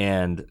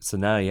 And so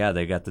now,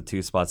 they got the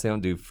two spots. They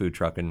don't do food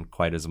trucking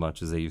quite as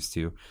much as they used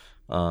to.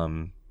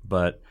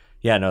 But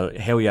yeah, no,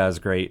 Hell Yeah is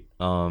great.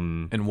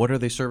 And what are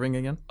they serving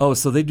again? Oh,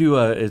 so they do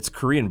it's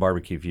Korean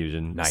barbecue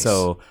fusion. Nice.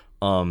 So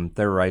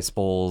they're rice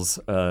bowls,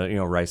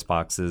 rice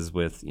boxes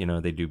with,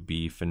 they do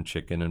beef and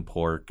chicken and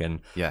pork.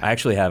 And I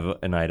actually have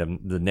an item,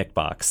 the Nick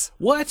box.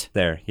 What?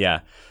 There,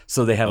 yeah.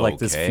 So they have like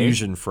this Okay.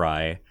 fusion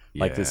fry,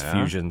 like this Yeah.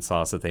 fusion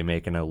sauce that they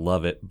make, and I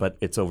love it. But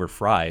it's over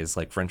fries,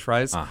 like French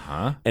fries.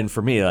 Uh-huh. And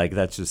for me, like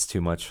that's just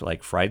too much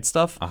like fried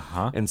stuff.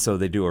 Uh-huh. And so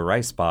they do a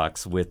rice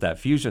box with that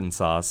fusion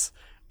sauce.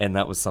 And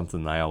that was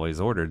something I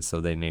always ordered, so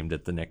they named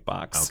it the Nick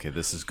box. Okay,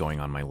 this is going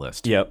on my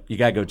list. Yep, you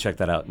gotta go check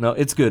that out. No,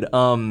 it's good.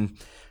 The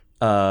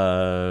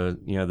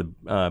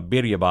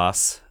Birria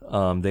Boss,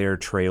 their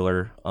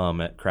trailer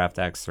at Craft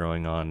Axe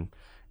Throwing on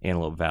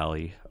Antelope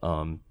Valley.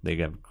 They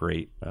have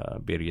great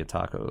birria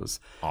tacos.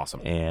 Awesome.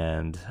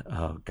 And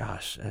oh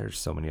gosh, there's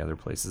so many other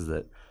places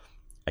that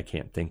I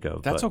can't think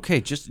of. That's okay.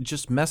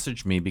 Just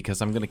message me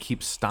because I'm going to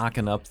keep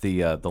stocking up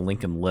the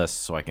Lincoln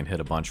list so I can hit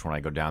a bunch when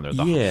I go down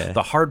there.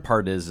 The hard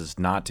part is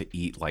not to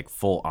eat like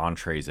full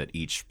entrees at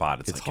each spot.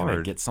 It's like, hard. Can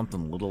I get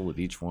something little at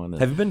each one?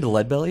 And Have you been to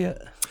Lead Belly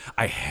yet?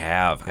 I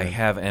have,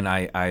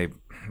 and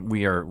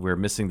we're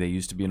missing. They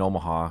used to be in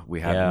Omaha.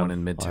 We had one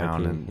in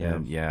Midtown, and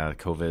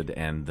COVID,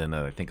 and then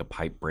I think a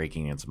pipe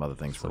breaking and some other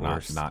things were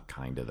not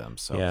kind to them.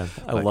 So yeah,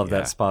 I love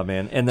that spot,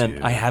 man. And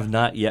then I have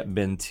not yet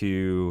been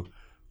to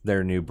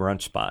their new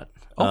brunch spot.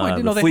 Oh, I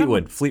didn't know they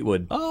had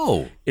Fleetwood.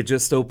 Oh, it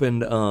just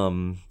opened.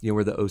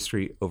 Where the O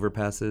Street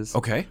overpass is.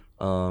 Okay.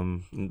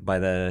 By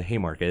the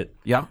Haymarket.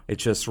 Yeah.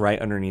 It's just right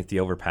underneath the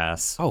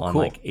overpass. Oh, on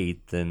cool. like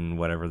 8th and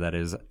whatever that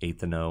is,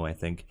 8th and O, I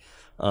think.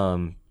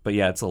 But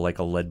yeah, it's like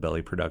a Lead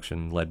Belly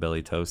production, Lead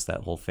Belly Toast,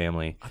 that whole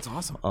family. That's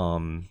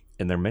awesome.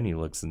 And their menu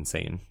looks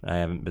insane. I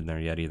haven't been there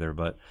yet either,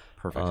 but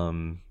Perfect.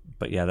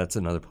 But yeah, that's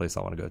another place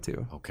I want to go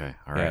to. Okay.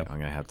 All right. I'm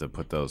going to have to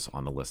put those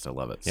on the list. I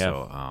love it. Yeah.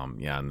 So,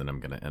 and then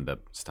I'm going to end up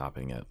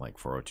stopping at like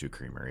 402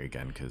 Creamery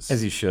again because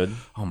As you should.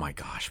 oh my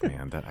gosh,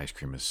 man, that ice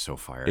cream is so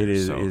fire. It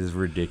is So, it is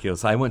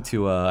ridiculous. I went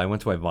to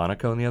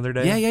Ivonico the other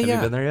day. yeah. Have you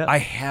been there yet? I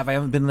have. I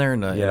haven't been there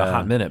in a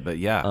hot minute, but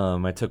yeah.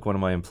 I took one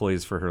of my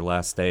employees for her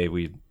last day.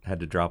 We had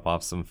to drop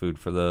off some food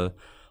for the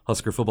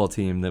Husker football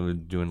team that was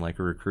doing like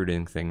a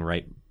recruiting thing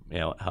at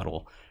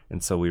Huddle.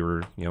 And so we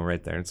were,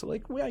 right there. And so I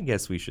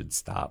guess we should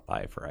stop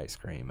by for ice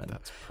cream. And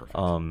That's perfect.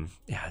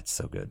 yeah, it's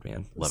so good,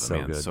 man. Love It's it, so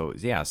man. good.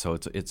 So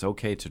it's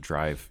okay to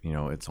drive.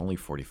 It's only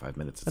 45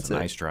 minutes. It's That's a it.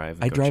 nice drive.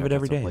 I Go drive check it out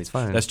every some day. place. It's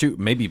fine. That's true.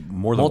 Maybe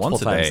more than Multiple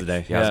once times a a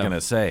day. day. Yeah, I was Yeah. gonna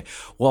say.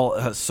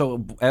 Well,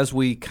 so as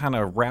we kind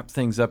of wrap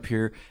things up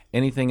here,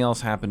 anything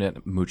else happen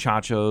at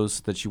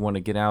Muchachos that you want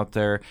to get out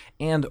there,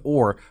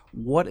 or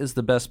what is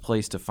the best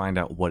place to find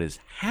out what is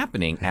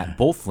happening at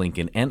both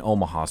Lincoln and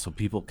Omaha so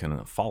people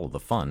can follow the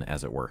fun,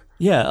 as it were?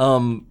 Yeah,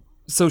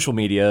 social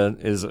media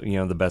is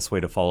the best way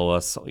to follow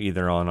us,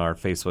 either on our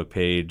Facebook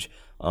page,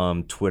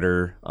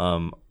 Twitter.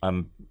 I'm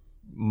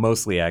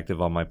mostly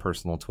active on my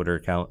personal Twitter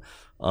account,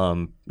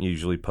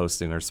 usually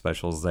posting our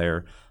specials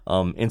there.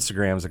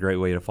 Instagram is a great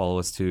way to follow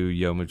us too,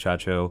 Yo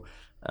Muchacho.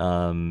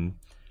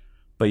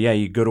 But yeah,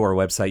 you go to our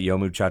website,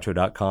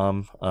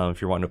 yomuchacho.com.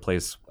 If you're wanting to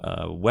place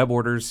web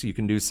orders, you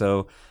can do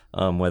so,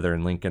 whether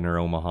in Lincoln or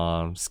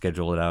Omaha.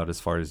 Schedule it out as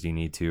far as you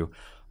need to.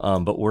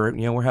 But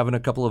we're having a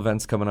couple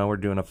events coming on. We're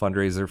doing a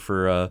fundraiser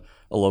for a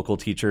local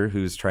teacher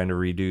who's trying to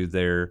redo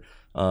their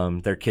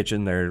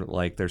kitchen,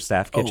 their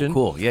staff kitchen. Oh,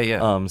 cool.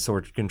 Yeah. So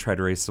we're gonna try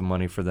to raise some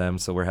money for them.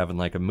 So we're having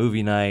like a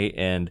movie night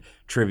and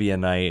trivia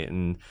night,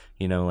 and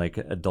like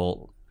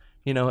adult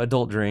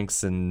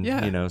drinks,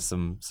 and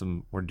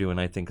some we're doing,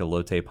 I think,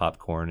 elote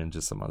popcorn and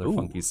just some other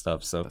funky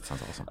stuff. So That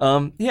sounds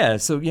awesome.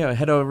 So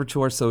head over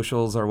to our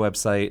socials. Our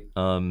website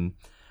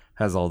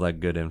has all that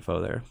good info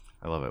there.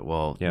 I love it.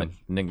 Well, Yeah.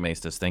 Nick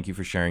Maestas, thank you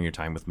for sharing your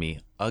time with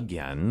me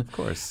again. Of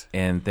course.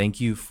 And thank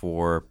you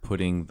for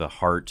putting the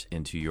heart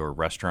into your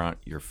restaurant,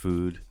 your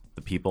food,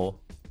 the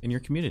people in your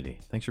community.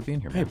 Thanks for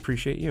being here, I man.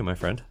 appreciate you, my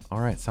friend. All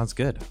right, sounds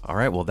good. All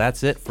right, well,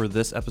 that's it for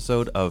this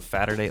episode of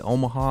Saturday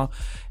Omaha.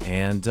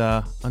 And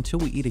until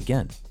we eat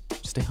again,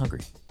 stay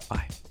hungry.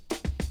 Bye.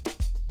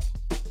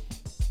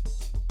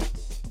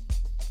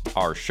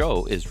 Our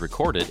show is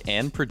recorded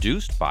and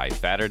produced by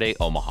Saturday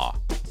Omaha.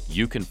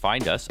 You can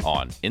find us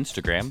on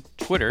Instagram,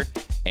 Twitter,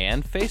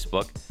 and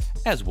Facebook,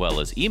 as well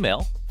as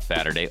email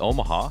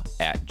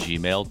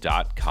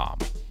SaturdayOmaha@gmail.com.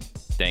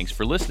 Thanks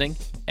for listening,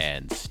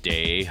 and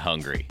stay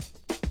hungry.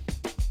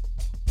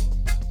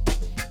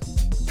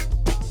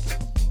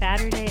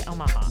 Saturday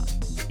Omaha.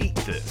 Eat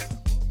This